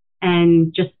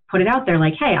and just put it out there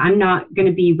like, hey, I'm not going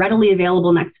to be readily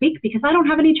available next week because I don't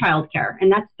have any childcare. And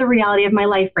that's the reality of my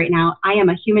life right now. I am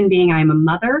a human being. I am a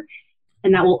mother,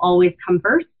 and that will always come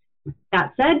first.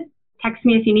 That said, text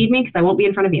me if you need me because I won't be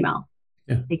in front of email.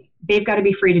 Yeah. Like, they've got to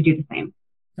be free to do the same.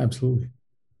 Absolutely.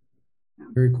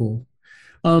 Very cool.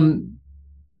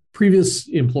 Previous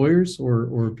employers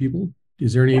or people,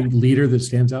 is there any leader that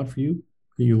stands out for you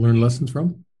that you learn lessons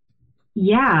from?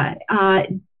 Yeah,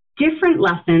 different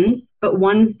lessons, but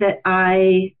ones that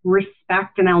I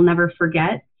respect and I'll never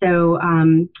forget. So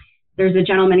there's a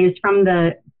gentleman who's from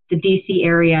the DC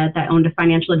area that owned a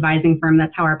financial advising firm.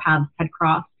 That's how our paths had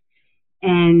crossed.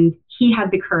 And he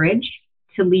had the courage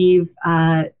to leave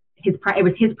it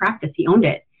was his practice. He owned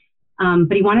it.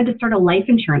 But he wanted to start a life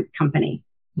insurance company.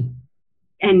 Mm-hmm.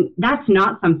 And that's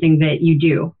not something that you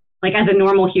do. Like as a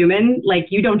normal human,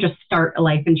 like you don't just start a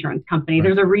life insurance company. Right.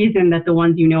 There's a reason that the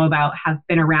ones you know about have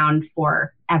been around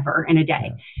forever and a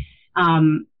day.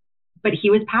 Yeah. But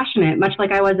he was passionate, much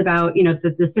like I was about,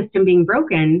 the system being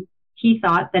broken. He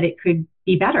thought that it could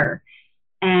be better.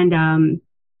 And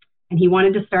he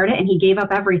wanted to start it, and he gave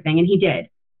up everything, and he did.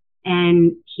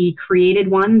 And he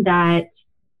created one that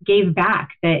gave back,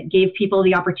 that gave people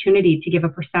the opportunity to give a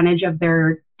percentage of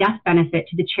their death benefit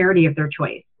to the charity of their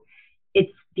choice.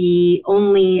 It's the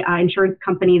only insurance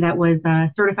company that was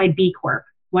certified B Corp,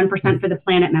 1% for the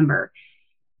planet member.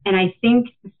 And I think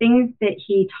the things that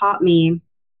he taught me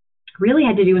really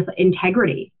had to do with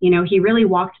integrity. He really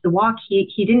walked the walk.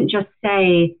 He didn't just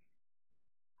say,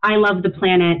 I love the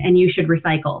planet and you should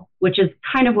recycle, which is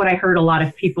kind of what I heard a lot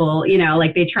of people,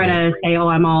 like they try to say, oh,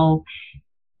 I'm all,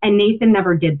 and Nathan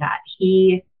never did that.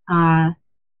 He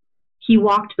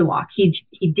walked the walk. He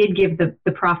did give the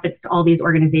profits to all these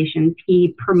organizations.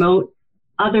 He promotes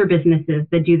other businesses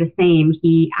that do the same.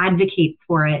 He advocates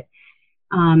for it.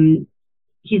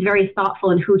 He's very thoughtful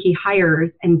in who he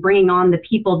hires and bringing on the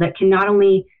people that can not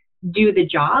only do the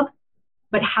job,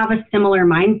 but have a similar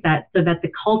mindset so that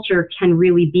the culture can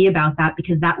really be about that,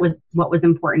 because that was what was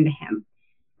important to him.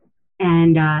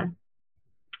 And,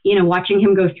 watching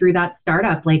him go through that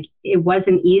startup, like it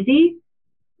wasn't easy,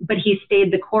 but he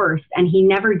stayed the course and he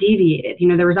never deviated.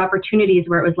 There was opportunities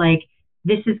where it was like,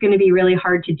 this is going to be really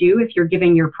hard to do if you're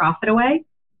giving your profit away.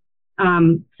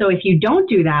 So if you don't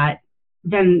do that,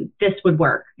 then this would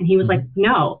work. And he was like,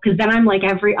 no, because then I'm like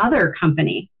every other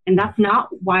company. And that's not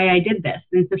why I did this.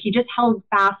 And so he just held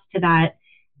fast to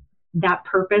that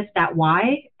purpose, that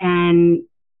why. And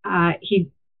he's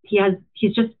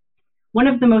just one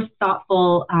of the most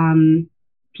thoughtful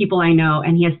people I know.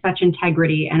 And he has such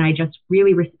integrity. And I just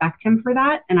really respect him for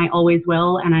that. And I always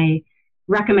will. And I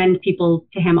recommend people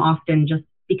to him often just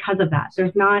because of that.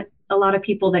 There's not a lot of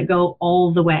people that go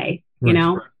all the way,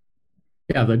 right.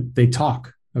 Yeah, they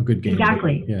talk a good game.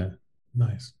 Exactly. Yeah,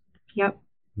 nice. Yep.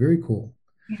 Very cool.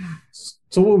 Yeah.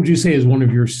 So what would you say is one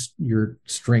of your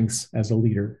strengths as a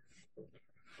leader?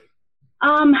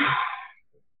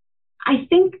 I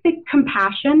think that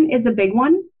compassion is a big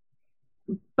one.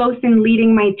 both in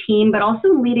leading my team, but also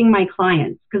leading my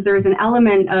clients, because there's an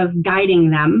element of guiding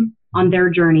them on their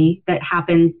journey that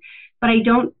happens. But I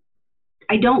don't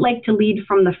like to lead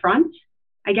from the front.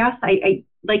 I guess I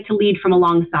like to lead from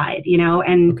alongside,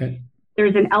 and Okay.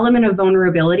 there's an element of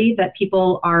vulnerability that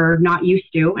people are not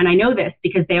used to. And I know this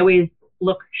because they always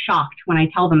look shocked when I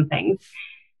tell them things.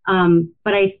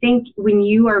 But I think when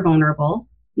you are vulnerable,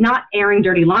 not airing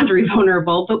dirty laundry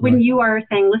vulnerable, but when you are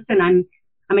saying, listen,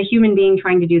 I'm a human being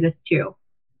trying to do this too.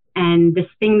 And this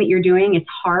thing that you're doing, it's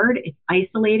hard, it's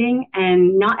isolating,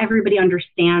 and not everybody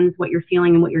understands what you're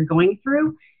feeling and what you're going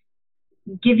through.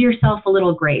 Give yourself a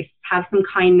little grace, have some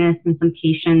kindness and some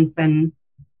patience. And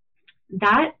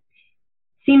that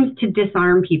seems to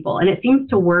disarm people. And it seems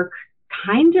to work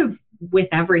kind of with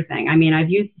everything. I mean, I've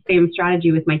used the same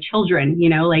strategy with my children,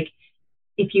 like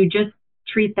if you just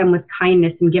treat them with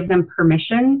kindness and give them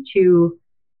permission to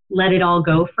let it all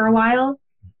go for a while,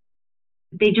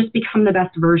 they just become the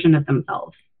best version of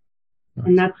themselves. Nice.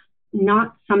 And that's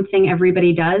not something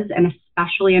everybody does. And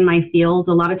especially in my field,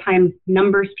 a lot of times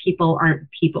numbers people aren't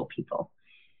people.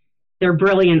 They're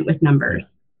brilliant with numbers.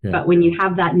 Yeah. But when you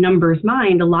have that numbers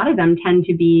mind, a lot of them tend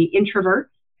to be introverts,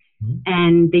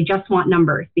 and they just want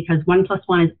numbers because 1 +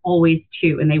 1 is always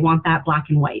 2, and they want that black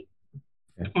and white.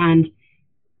 Yeah. And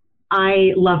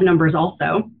I love numbers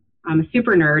also. I'm a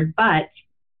super nerd, but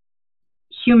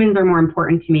humans are more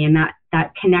important to me, and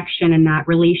that connection and that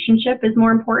relationship is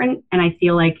more important. And I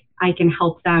feel like I can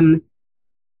help them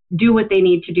do what they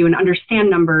need to do and understand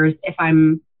numbers if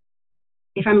I'm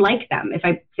like them. If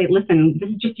I say, listen, this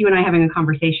is just you and I having a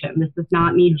conversation. This is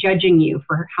not me judging you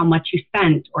for how much you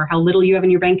spent or how little you have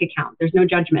in your bank account. There's no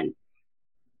judgment.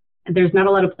 There's not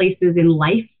a lot of places in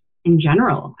life in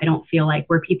general, I don't feel like,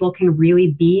 where people can really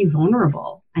be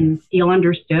vulnerable and feel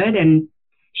understood and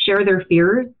share their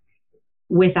fears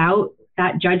without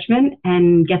that judgment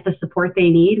and get the support they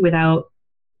need without,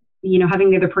 having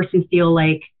the other person feel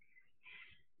like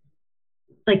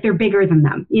they're bigger than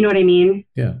them. You know what I mean?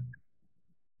 Yeah.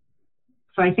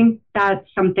 So I think that's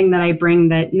something that I bring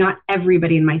that not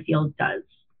everybody in my field does.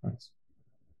 Nice.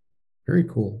 Very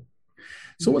cool.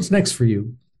 So what's next for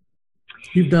you?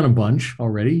 You've done a bunch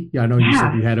already. Yeah, I know you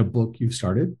said you had a book you've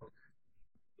started.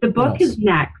 The book is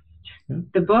next. Yeah.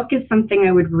 The book is something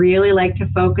I would really like to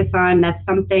focus on. That's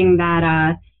something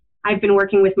that I've been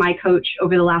working with my coach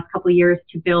over the last couple of years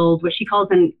to build what she calls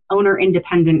an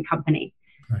owner-independent company.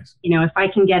 Nice. If I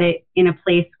can get it in a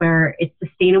place where it's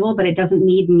sustainable, but it doesn't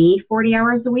need me 40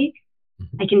 hours a week,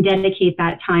 I can dedicate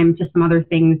that time to some other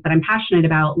things that I'm passionate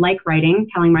about, like writing,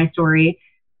 telling my story,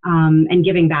 and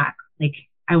giving back. Like,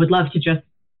 I would love to just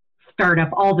start up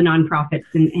all the nonprofits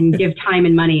and give time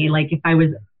and money. Like, if I was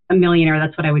a millionaire,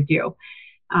 that's what I would do.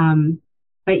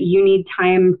 But you need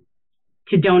time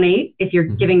to donate if you're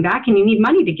giving back, and you need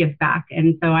money to give back.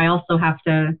 And so I also have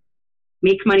to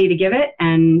make money to give it.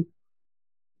 And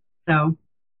so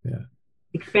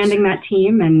expanding that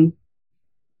team and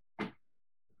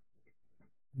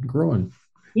growing.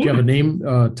 Yeah. Do you have a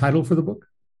name, title for the book?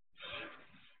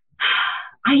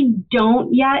 I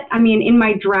don't yet. I mean, in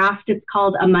my draft, it's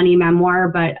called A Money Memoir,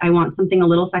 but I want something a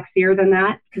little sexier than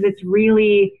that, because it's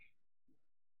really,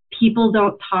 people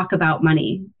don't talk about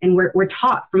money, and we're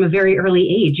taught from a very early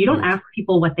age. You don't ask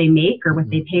people what they make or what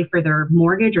they pay for their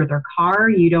mortgage or their car.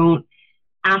 You don't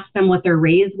ask them what their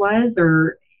raise was,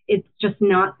 or it's just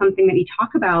not something that you talk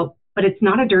about, but it's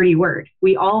not a dirty word.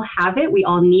 We all have it. We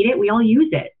all need it. We all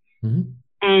use it.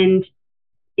 And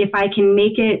if I can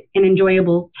make it an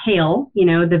enjoyable tale,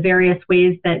 the various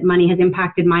ways that money has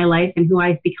impacted my life and who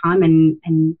I've become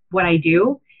and what I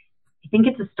do, I think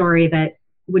it's a story that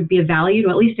would be of value to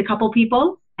at least a couple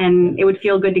people, and it would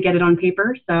feel good to get it on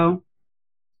paper. So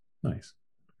nice.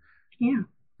 Yeah.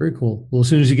 Very cool. Well, as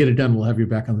soon as you get it done, we'll have you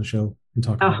back on the show and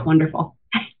talk about it. Oh, wonderful.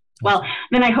 Well,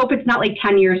 then I hope it's not like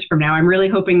 10 years from now. I'm really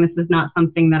hoping this is not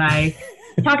something that I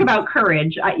talk about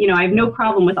courage. I have no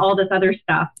problem with all this other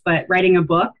stuff, but writing a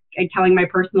book and telling my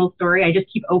personal story, I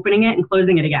just keep opening it and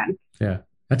closing it again. Yeah.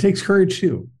 That takes courage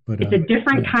too. But it's a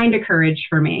different kind of courage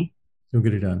for me. You'll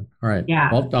get it done. All right.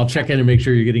 Yeah. I'll check in and make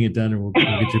sure you're getting it done, and we'll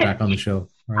get you back on the show.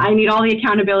 All right? I need all the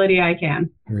accountability I can.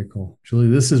 Very cool. Julie,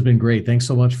 this has been great. Thanks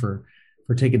so much for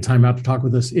taking time out to talk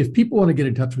with us. If people want to get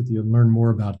in touch with you and learn more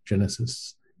about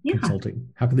Genesis Consulting,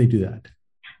 how can they do that?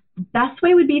 Best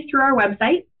way would be through our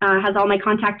website. Has all my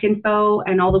contact info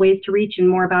and all the ways to reach and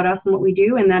more about us and what we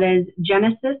do. And that is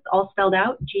Genesis, all spelled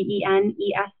out,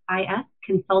 GENESIS,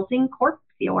 Consulting Corp,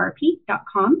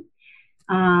 CORP.com.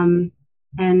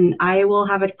 And I will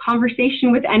have a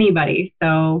conversation with anybody.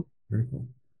 So very cool.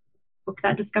 Book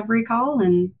that discovery call.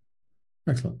 And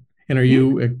excellent. And are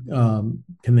you,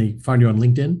 can they find you on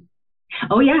LinkedIn?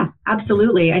 Oh, yeah,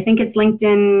 absolutely. I think it's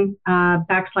LinkedIn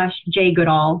 /J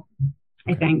Goodall,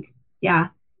 I think. Yeah.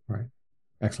 All right.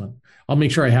 Excellent. I'll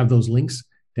make sure I have those links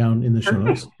down in the show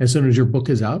notes. As soon as your book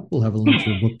is out, we'll have a link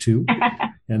to your book too,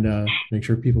 and make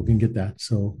sure people can get that.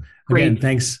 So again,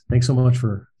 thanks so much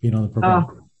for being on the program.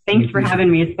 Oh, thanks for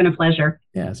having me. It's been a pleasure.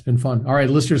 Yeah, it's been fun. All right,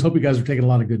 listeners, hope you guys are taking a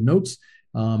lot of good notes.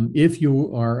 If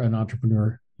you are an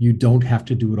entrepreneur, you don't have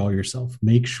to do it all yourself.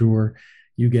 Make sure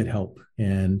you get help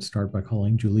and start by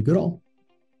calling Julie Goodall,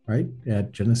 right,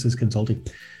 at Genesis Consulting.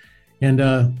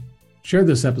 And share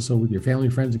this episode with your family,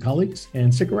 friends, and colleagues,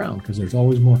 and stick around because there's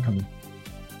always more coming.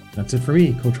 That's it for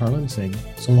me, Coach Harlan, saying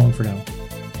so long for now.